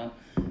know.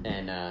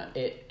 And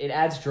it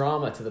adds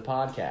drama to the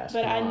podcast.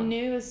 But I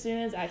knew as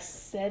soon as I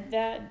said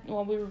that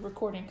while we were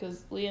recording,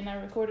 because Leah and I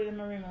recorded in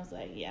my room, I was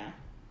like, yeah,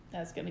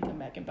 that's going to come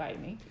back and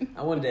bite me.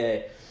 I one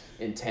day,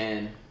 in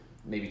 10,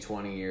 maybe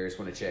 20 years,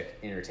 want to check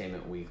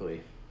Entertainment Weekly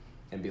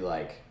and be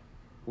like,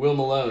 Will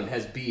Malone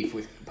has beef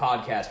with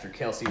podcaster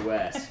Kelsey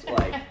West.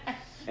 Like,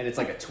 and it's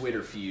like a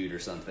Twitter feud or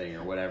something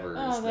or whatever.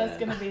 Oh, that's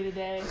going to be the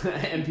day.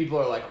 And people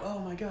are like, oh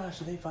my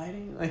gosh, are they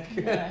fighting? Like,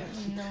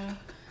 no.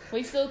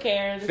 We still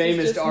care. This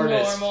famous is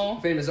just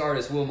normal. Famous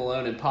artist Will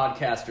Malone and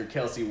podcaster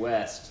Kelsey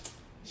West.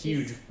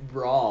 Huge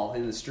brawl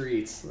in the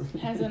streets.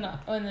 And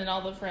then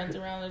all the friends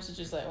around us are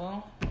just like,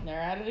 well, they're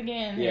at it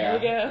again. Yeah,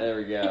 There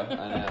we go.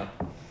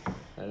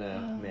 I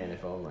know. Man,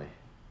 if only.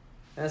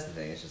 That's the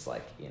thing. It's just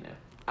like, you know.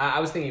 I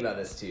was thinking about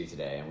this too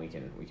today, and we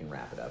can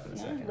wrap it up in a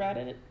second. Right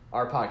at it.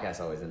 Our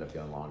podcasts always end up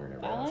going longer than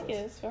everyone else's. I like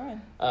it. It's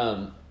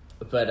fine.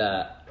 But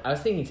I was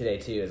thinking today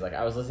too, is like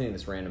I was listening to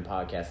this random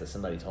podcast that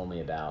somebody told me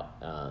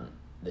about.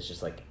 That's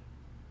just like,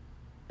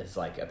 it's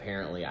like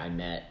apparently I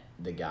met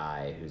the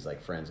guy who's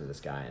like friends with this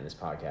guy, and this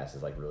podcast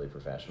is like really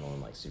professional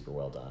and like super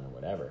well done or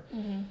whatever.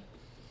 Mm-hmm.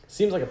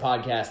 Seems like a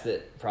podcast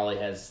that probably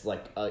has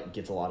like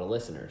gets a lot of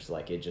listeners.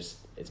 Like it's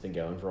been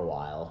going for a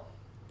while,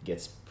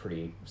 gets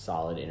pretty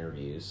solid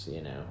interviews,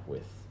 you know,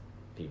 with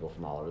people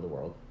from all over the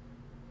world.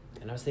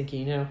 And I was thinking,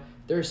 you know,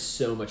 there's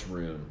so much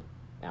room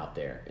out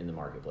there in the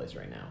marketplace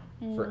right now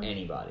for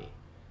anybody.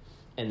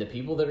 And the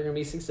people that are going to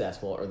be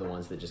successful are the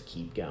ones that just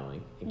keep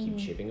going and keep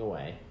chipping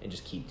away and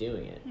just keep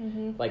doing it.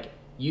 Mm-hmm. Like,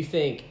 you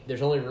think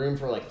there's only room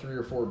for like 3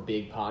 or 4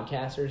 big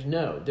podcasters?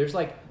 No, there's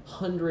like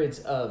hundreds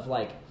of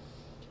like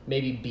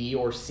maybe B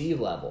or C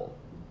level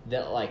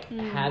that like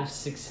have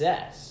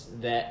success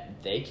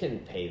that they can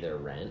pay their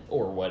rent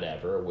or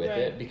whatever with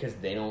it because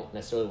they don't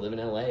necessarily live in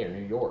LA or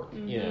New York.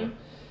 You know,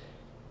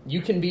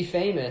 you can be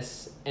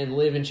famous and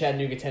live in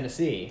Chattanooga,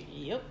 Tennessee.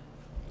 Yep.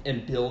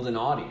 And build an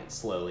audience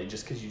slowly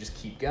just because you just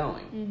keep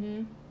going.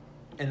 Mm-hmm.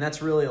 And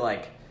that's really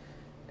like,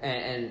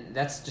 and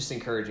that's just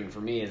encouraging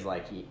for me is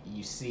like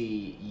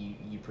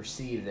you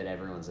perceive that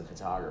everyone's a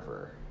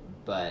photographer,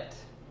 but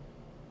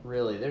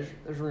really there's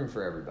room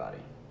for everybody.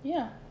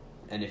 Yeah.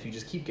 And if you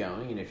just keep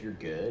going and if you're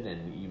good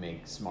and you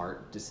make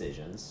smart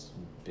decisions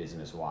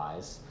business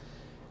wise,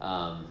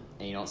 and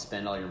you don't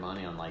spend all your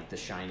money on like the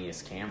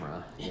shiniest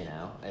camera, you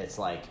know, it's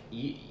like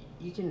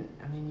you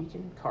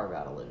can carve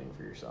out a living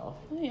for yourself.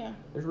 Yeah.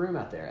 There's room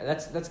out there.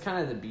 That's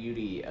kind of the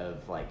beauty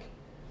of like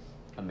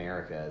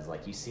America is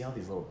like you see all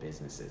these little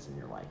businesses and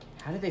you're like,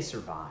 how do they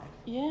survive?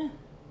 Yeah.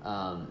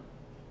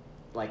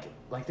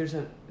 Like there's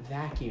a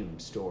vacuum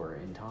store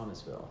in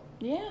Thomasville.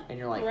 Yeah. And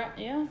you're like,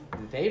 yeah.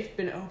 They've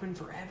been open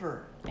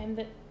forever.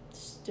 And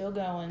still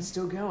going.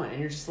 And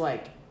you're just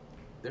like,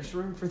 there's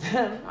room for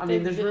them. I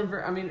mean,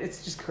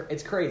 it's just,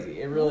 it's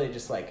crazy. It really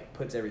just like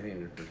puts everything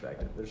into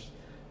perspective.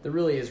 There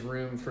really is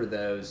room for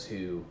those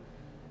who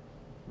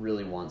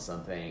really want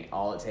something.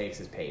 All it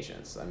takes is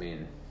patience. I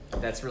mean,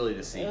 that's really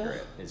the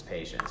secret is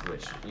patience,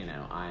 which, you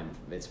know,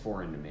 it's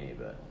foreign to me,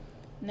 but.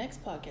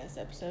 Next podcast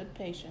episode,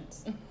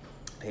 patience.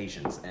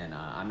 Patience, and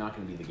I'm not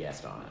going to be the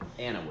guest on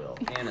it. Anna will.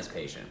 Anna's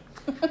patient.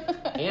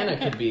 Anna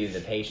could be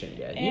the patient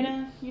guest.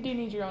 Anna, you do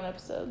need your own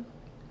episode.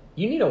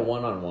 You need a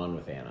one-on-one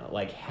with Anna.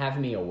 Like, have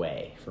me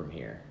away from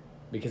here.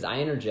 Because I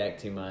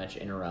interject too much,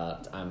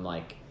 interrupt. I'm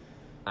like,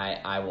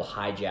 I will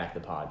hijack the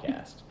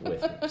podcast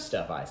with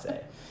stuff I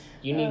say.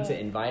 You need to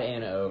invite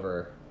Anna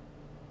over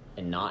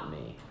and not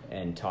me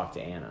and talk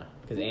to Anna.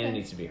 Because Anna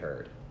needs to be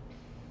heard.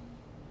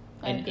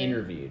 And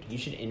interviewed. You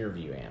should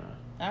interview Anna.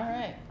 All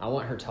right. I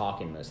want her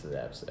talking most of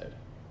the episode.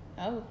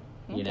 Oh,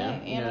 okay. You know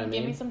Anna,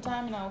 give me some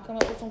time and I'll come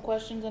up with some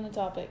questions and a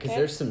topic. Because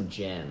there's some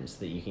gems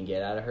that you can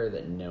get out of her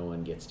that no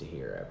one gets to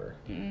hear ever.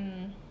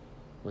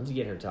 Once you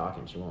get her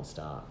talking, she won't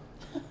stop.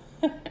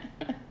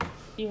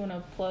 You want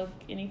to plug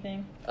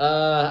anything?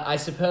 I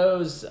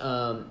suppose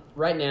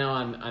right now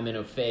I'm in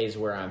a phase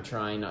where I'm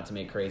trying not to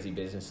make crazy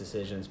business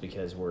decisions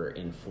because we're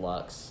in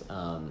flux.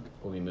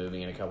 We'll be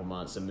moving in a couple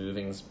months, so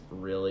moving's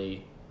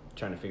really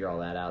trying to figure all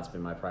that out. It's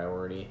been my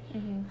priority.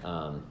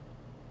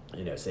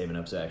 Saving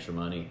up some extra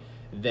money.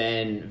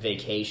 Then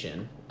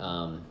vacation.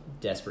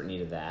 Desperate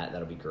need of that.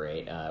 That'll be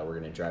great. We're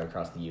going to drive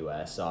across the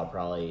U.S., so I'll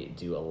probably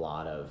do a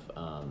lot of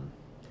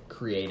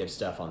creative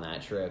stuff on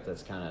that trip.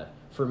 That's kind of,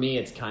 for me,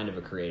 it's kind of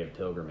a creative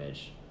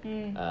pilgrimage,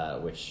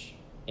 which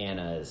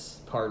Anna is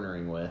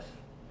partnering with.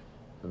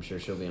 I'm sure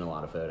she'll be in a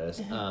lot of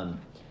photos.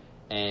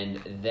 And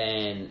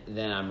then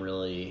I'm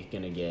really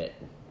going to get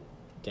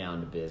down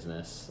to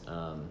business.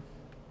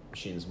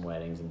 Shooting some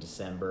weddings in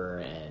December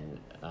and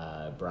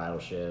bridal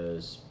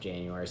shows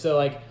January.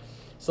 So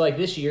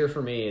this year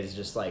for me is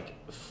just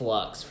like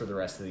flux for the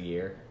rest of the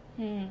year.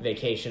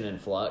 Vacation and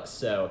flux.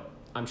 So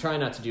I'm trying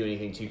not to do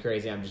anything too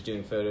crazy. I'm just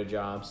doing photo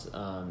jobs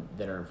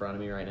that are in front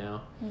of me right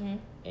now,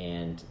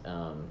 and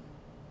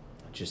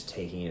just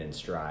taking it in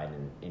stride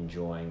and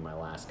enjoying my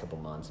last couple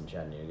months in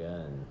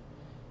Chattanooga, and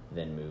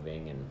then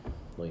moving and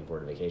looking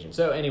forward to vacation.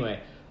 So anyway,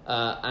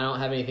 I don't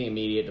have anything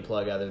immediate to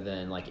plug other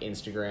than like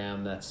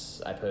Instagram.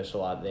 I post a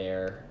lot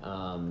there,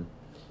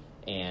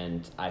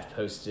 and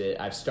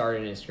I've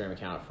started an Instagram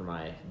account for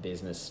my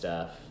business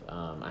stuff.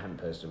 I haven't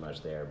posted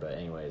much there, but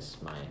anyways,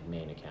 my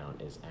main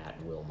account is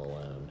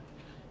 @WillMalone,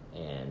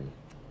 and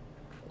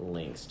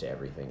links to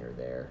everything are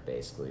there,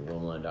 basically.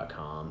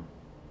 WillMalone.com.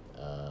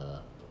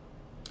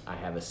 I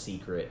have a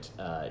secret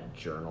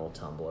journal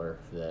Tumblr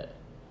that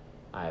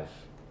I've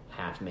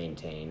half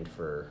maintained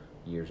for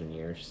years and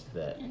years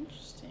that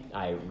Interesting.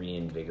 I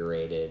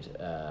reinvigorated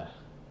a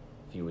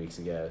few weeks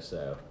ago,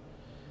 so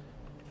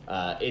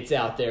it's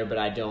out there, but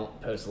I don't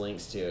post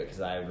links to it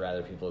because I would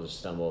rather people just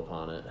stumble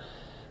upon it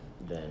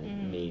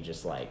than me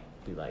just like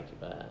be like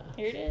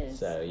here it is.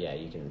 So yeah,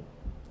 you can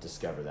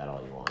discover that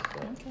all you want,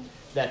 but Okay.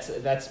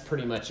 that's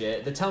pretty much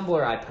it. The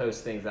Tumblr, I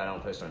post things I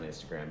don't post on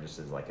Instagram, just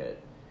as like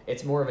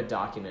it's more of a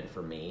document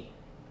for me,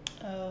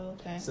 Oh,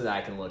 okay. so that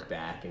I can look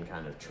back and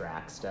kind of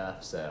track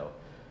stuff. So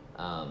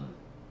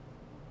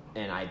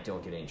and I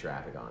don't get any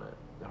traffic on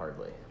it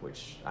hardly,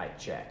 which I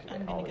check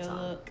I'm all gonna the go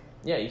time. look.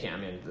 Yeah, you can. I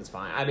mean, that's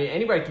fine. I mean,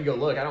 anybody can go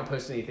look. I don't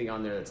post anything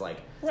on there that's like,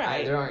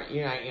 Right. you're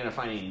not gonna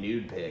find any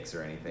nude pics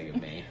or anything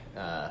of me.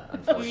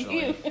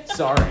 Unfortunately, you.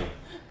 sorry,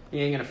 you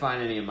ain't gonna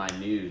find any of my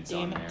nudes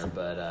Damn on it.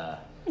 there.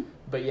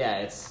 But yeah,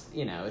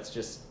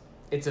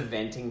 it's a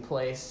venting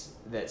place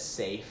that's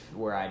safe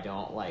where I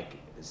don't like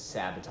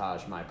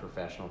sabotage my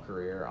professional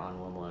career on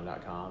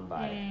WillMalone.com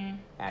by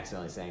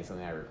accidentally saying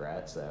something I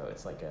regret. So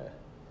it's like a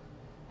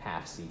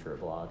half secret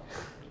blog.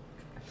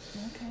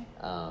 Okay.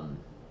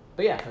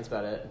 But yeah, that's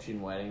about it. I'm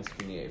shooting weddings.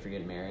 If you're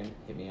getting married,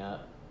 hit me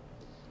up.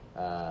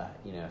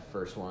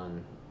 First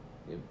one,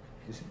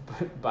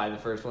 buy the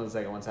first one, the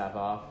second one's half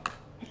off.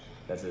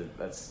 That's a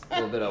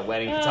little bit of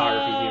wedding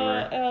photography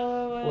humor.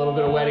 LOL. A little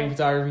bit of wedding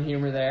photography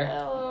humor there.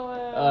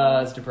 LOL.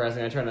 It's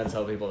depressing. I try not to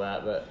tell people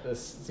that, but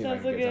this seems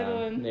That's like a good a good time.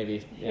 one.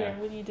 Maybe, yeah. Here,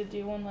 we need to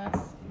do one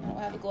last. I don't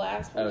have a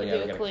glass, but Oh we yeah, can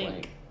we do got a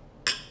clink.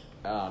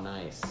 Oh,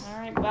 nice. All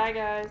right, bye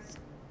guys.